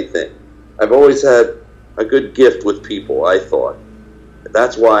steady thing. I've always had a good gift with people, I thought.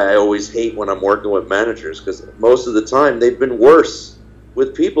 That's why I always hate when I'm working with managers, because most of the time they've been worse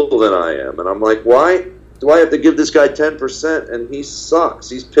with people than I am. And I'm like, why do I have to give this guy 10% and he sucks?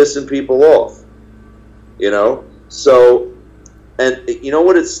 He's pissing people off, you know? So, and you know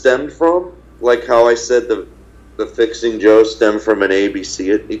what it stemmed from? Like how I said the Fixing Joe stemmed from an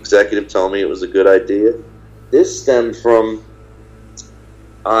ABC executive telling me it was a good idea. This stemmed from,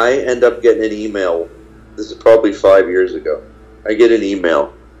 I end up getting an email, this is probably 5 years ago. I get an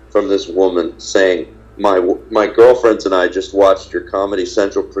email from this woman saying, my girlfriends and I just watched your Comedy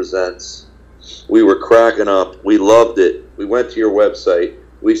Central Presents. We were cracking up. We loved it. We went to your website.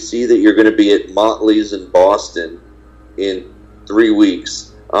 We see that you're going to be at Motley's in Boston in 3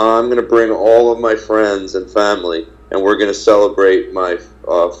 weeks. I'm going to bring all of my friends and family, and we're going to celebrate my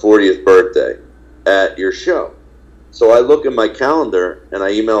 40th birthday at your show. So I look at my calendar, and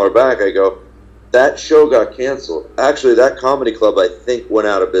I email her back. I go, that show got canceled. Actually, that comedy club, I think, went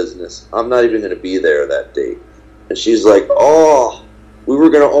out of business. I'm not even going to be there that date. And she's like, oh, we were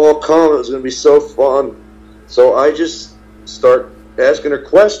going to all come. It was going to be so fun. So I just start asking her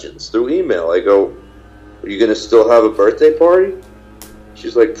questions through email. I go, are you going to still have a birthday party?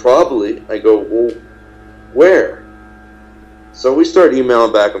 She's like, probably. I go, well, where? So we start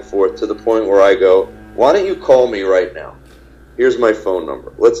emailing back and forth to the point where I go, why don't you call me right now? Here's my phone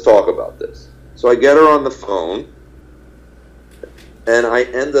number. Let's talk about this. So I get her on the phone, and I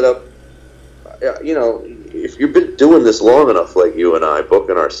ended up, you know, if you've been doing this long enough, like you and I,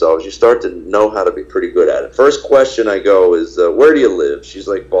 booking ourselves, you start to know how to be pretty good at it. First question I go is, where do you live? She's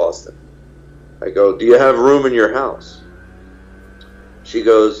like, Boston. I go, do you have room in your house? She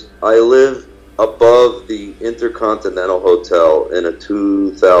goes, I live above the Intercontinental Hotel in a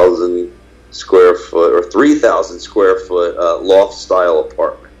 2,000 square foot or 3,000 square foot loft-style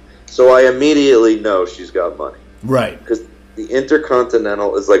apartment. So I immediately know she's got money. Right. Because the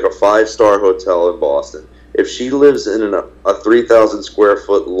Intercontinental is like a 5-star hotel in Boston. If she lives in a 3,000 square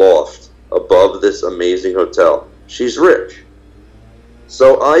foot loft above this amazing hotel, she's rich.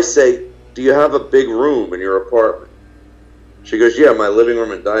 So I say, do you have a big room in your apartment? She goes, yeah, my living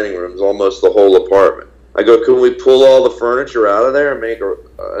room and dining room is almost the whole apartment. I go, can we pull all the furniture out of there and make an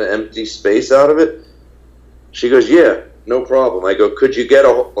empty space out of it? She goes, yeah, no problem. I go, could you get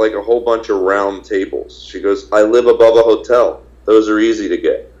a whole bunch of round tables? She goes, I live above a hotel. Those are easy to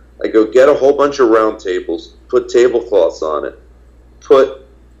get. I go, get a whole bunch of round tables, put tablecloths on it, put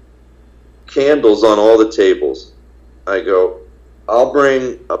candles on all the tables. I go, I'll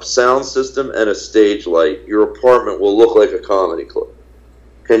bring a sound system and a stage light. Your apartment will look like a comedy club.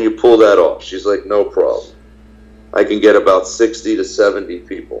 Can you pull that off? She's like, no problem. I can get about 60 to 70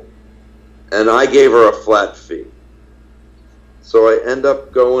 people. And I gave her a flat fee. So I end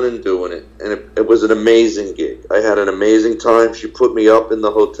up going and doing it. And it was an amazing gig. I had an amazing time. She put me up in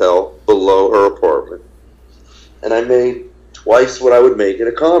the hotel below her apartment. And I made twice what I would make in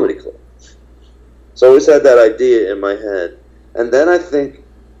a comedy club. So I always had that idea in my head. And then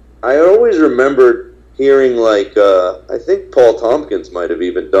I always remembered hearing, like, I think Paul Tompkins might have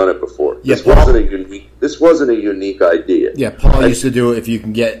even done it before. Yeah, this wasn't a unique idea. Yeah, Paul used to do it. If you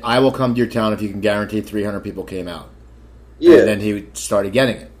can get, I will come to your town if you can guarantee 300 people came out. Yeah. And then he started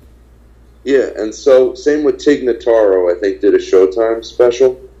getting it. Yeah, and so same with Tig Notaro, I think, did a Showtime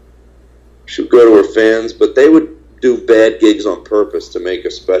special. She would go to her fans, but they would do bad gigs on purpose to make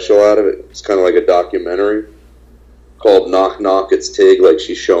a special out of it. It's kind of like a documentary called Knock Knock, It's Tig, like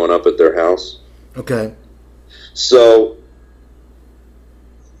she's showing up at their house. Okay. So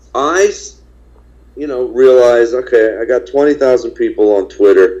I, realized, okay, I got 20,000 people on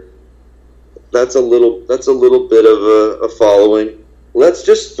Twitter. That's a little bit of a following. Let's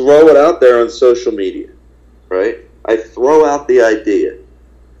just throw it out there on social media, right? I throw out the idea.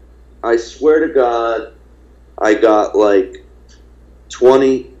 I swear to God, I got like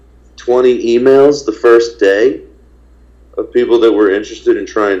 20 emails the first day of people that were interested in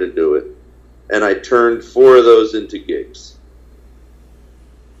trying to do it. And I turned 4 of those into gigs.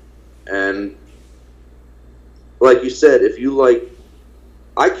 And like you said,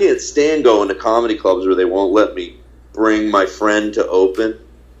 I can't stand going to comedy clubs where they won't let me bring my friend to open,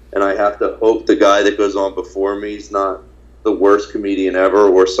 and I have to hope the guy that goes on before me is not the worst comedian ever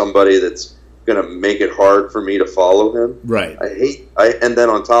or somebody that's going to make it hard for me to follow him. Right. And then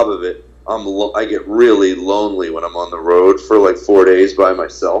on top of it, I get really lonely when I'm on the road for like 4 days by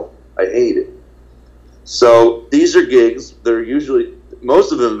myself. I hate it. So these are gigs. They're usually,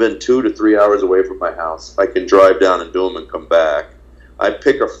 most of them have been 2 to 3 hours away from my house. I can drive down and do them and come back. I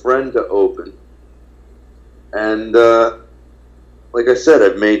pick a friend to open. And like I said,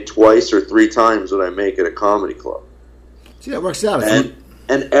 I've made twice or 3 times what I make at a comedy club. See, that works out.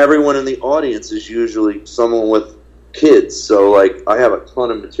 And everyone in the audience is usually someone with kids. So, like, I have a ton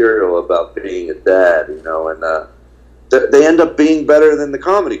of material about being a dad, and they end up being better than the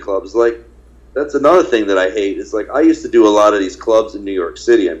comedy clubs. Like, that's another thing that I hate is, like, I used to do a lot of these clubs in New York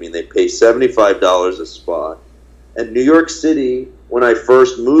City. I mean, they pay $75 a spot. And New York City, when I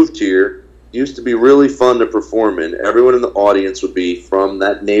first moved here, used to be really fun to perform in. Everyone in the audience would be from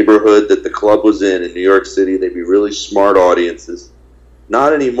that neighborhood that the club was in New York City. They'd be really smart audiences.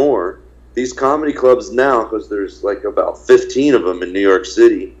 Not anymore. these comedy clubs now, because there's like about 15 of them in New York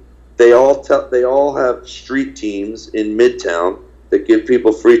City, they all have street teams in Midtown that give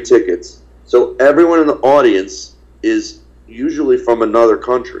people free tickets. So everyone in the audience is usually from another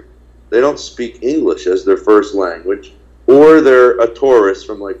country. They don't speak English as their first language, or they're a tourist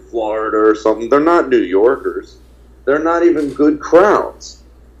from like Florida or something. They're not New Yorkers. They're not even good crowds.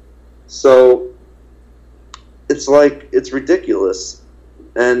 So it's like, it's ridiculous.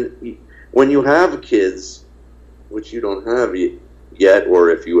 And when you have kids, which you don't have yet, or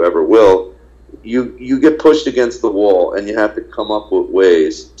if you ever will, you get pushed against the wall and you have to come up with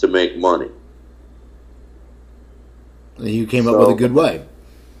ways to make money. You came up with a good way.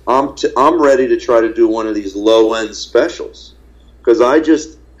 I'm ready to try to do one of these low-end specials, because I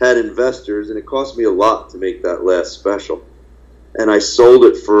just had investors, and it cost me a lot to make that last special. And I sold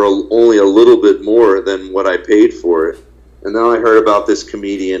it for only a little bit more than what I paid for it. And now I heard about this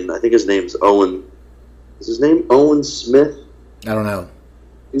comedian, I think his name's Owen. Is his name Owen Smith? I don't know.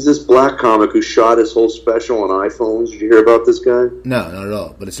 He's this black comic who shot his whole special on iPhones. Did you hear about this guy? No, not at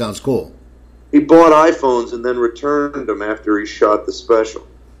all, but it sounds cool. He bought iPhones and then returned them after he shot the special.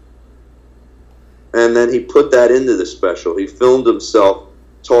 And then he put that into the special. He filmed himself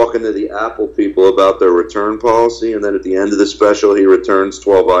talking to the Apple people about their return policy, and then at the end of the special, he returns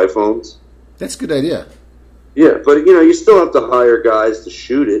 12 iPhones. That's a good idea. Yeah, but you still have to hire guys to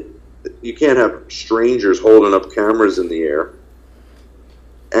shoot it. You can't have strangers holding up cameras in the air.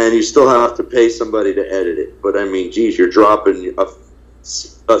 And you still have to pay somebody to edit it. But I mean, geez, you're dropping a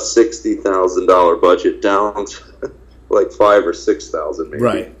 $60,000 budget down to like $5,000 or $6,000 maybe.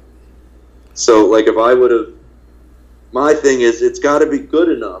 Right. So, like, if I would have, my thing is, it's got to be good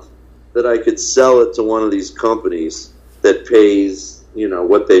enough that I could sell it to one of these companies that pays,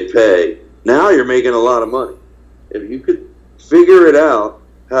 what they pay. Now you're making a lot of money. If you could figure it out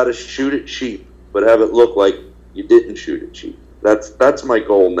how to shoot it cheap, but have it look like you didn't shoot it cheap. That's my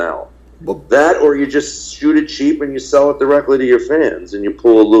goal now. Well, that, or you just shoot it cheap and you sell it directly to your fans and you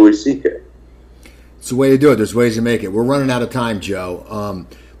pull a Louis C.K. It's the way to do it. There's ways to make it. We're running out of time, Joe.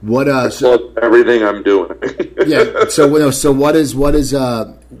 Everything I'm doing. Yeah. So what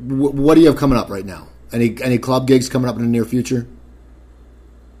do you have coming up right now? Any club gigs coming up in the near future?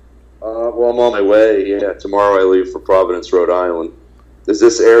 Well, I'm on my way. Yeah, tomorrow I leave for Providence, Rhode Island. Does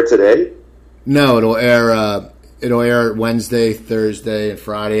this air today? No, it'll air. It'll air Wednesday, Thursday, and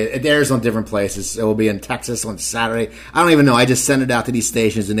Friday. It airs on different places. It will be in Texas on Saturday. I don't even know. I just send it out to these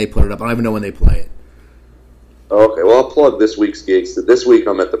stations and they put it up. I don't even know when they play it. Okay, well, I'll plug this week's gigs. This week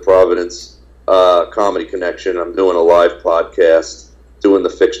I'm at the Providence Comedy Connection. I'm doing a live podcast, doing the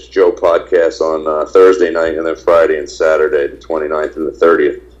Fixed Joe podcast on Thursday night, and then Friday and Saturday, the 29th and the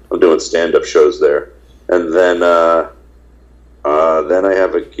 30th. I'm doing stand-up shows there. And then I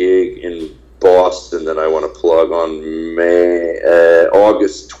have a gig in Boston that I want to plug on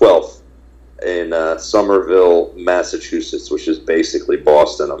August 12th in Somerville, Massachusetts, which is basically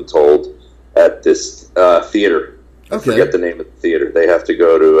Boston, I'm told, at this theater. I forget the name of the theater. They have to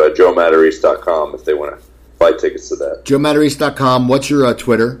go to joematarese.com if they want to buy tickets to that. joematarese.com. What's your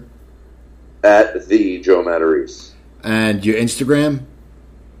Twitter? At the Joe Matarese. And your Instagram?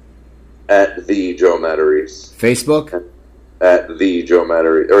 At the Joe Matarese. Facebook? At the Joe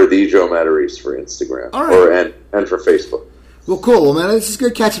Matarese, or the Joe Matarese for Instagram. All right. And for Facebook. Well, cool. Well, man, this is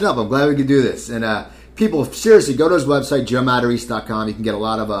good catching up. I'm glad we could do this. And people, seriously, go to his website, joematarese.com. You can get a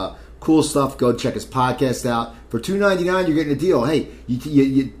lot of cool stuff. Go check his podcast out. For $2.99, you're getting a deal. Hey,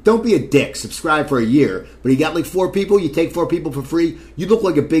 you don't be a dick. Subscribe for a year. But you got like 4 people. You take 4 people for free. You look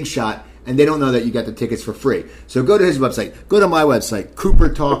like a big shot, and they don't know that you got the tickets for free. So go to his website. Go to my website,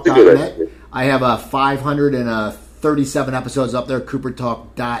 coopertalk.net. I have 537 episodes up there,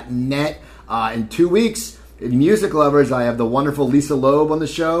 coopertalk.net. In 2 weeks, music lovers, I have the wonderful Lisa Loeb on the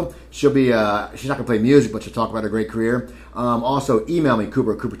show. She'll be, she's not going to play music, but she'll talk about her great career. Also, email me,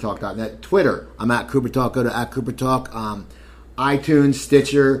 coopertalk.net. Twitter, I'm at CooperTalk. Go to at CooperTalk. iTunes,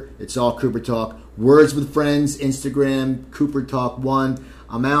 Stitcher, it's all Cooper Talk. Words with Friends, Instagram, CooperTalk1.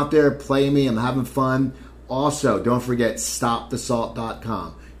 I'm out there, play me, I'm having fun. Also, don't forget,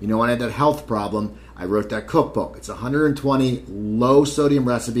 stopthesalt.com. You know, when I had that health problem, I wrote that cookbook. It's 120 low-sodium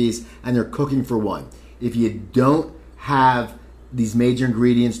recipes, and they're cooking for one. If you don't have these major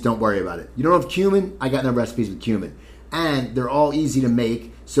ingredients, don't worry about it. You don't have cumin? I got no recipes with cumin. And they're all easy to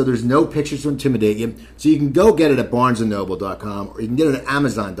make, so there's no pictures to intimidate you. So you can go get it at barnesandnoble.com, or you can get it at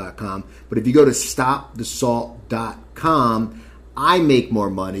amazon.com. But if you go to stopthesalt.com, I make more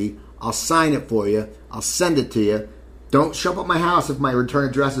money. I'll sign it for you. I'll send it to you. Don't show up at my house if my return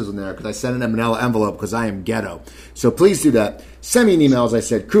address is in there, because I sent in a manila envelope because I am ghetto. So please do that. Send me an email, as I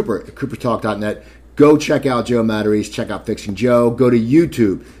said, Cooper at coopertalk.net. Go check out Joe Matarese. Check out Fixing Joe. Go to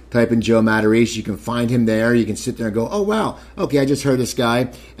YouTube. Type in Joe Matarese. You can find him there. You can sit there and go, oh, wow, okay, I just heard this guy.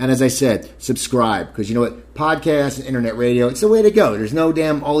 And as I said, subscribe. Because you know what? Podcasts and internet radio, it's the way to go. There's no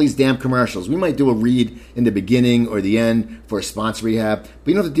all these damn commercials. We might do a read in the beginning or the end for a sponsor rehab, but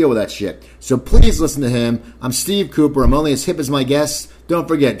you don't have to deal with that shit. So please listen to him. I'm Steve Cooper. I'm only as hip as my guests. Don't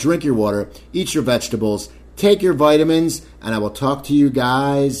forget, drink your water, eat your vegetables, take your vitamins, and I will talk to you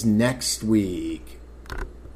guys next week.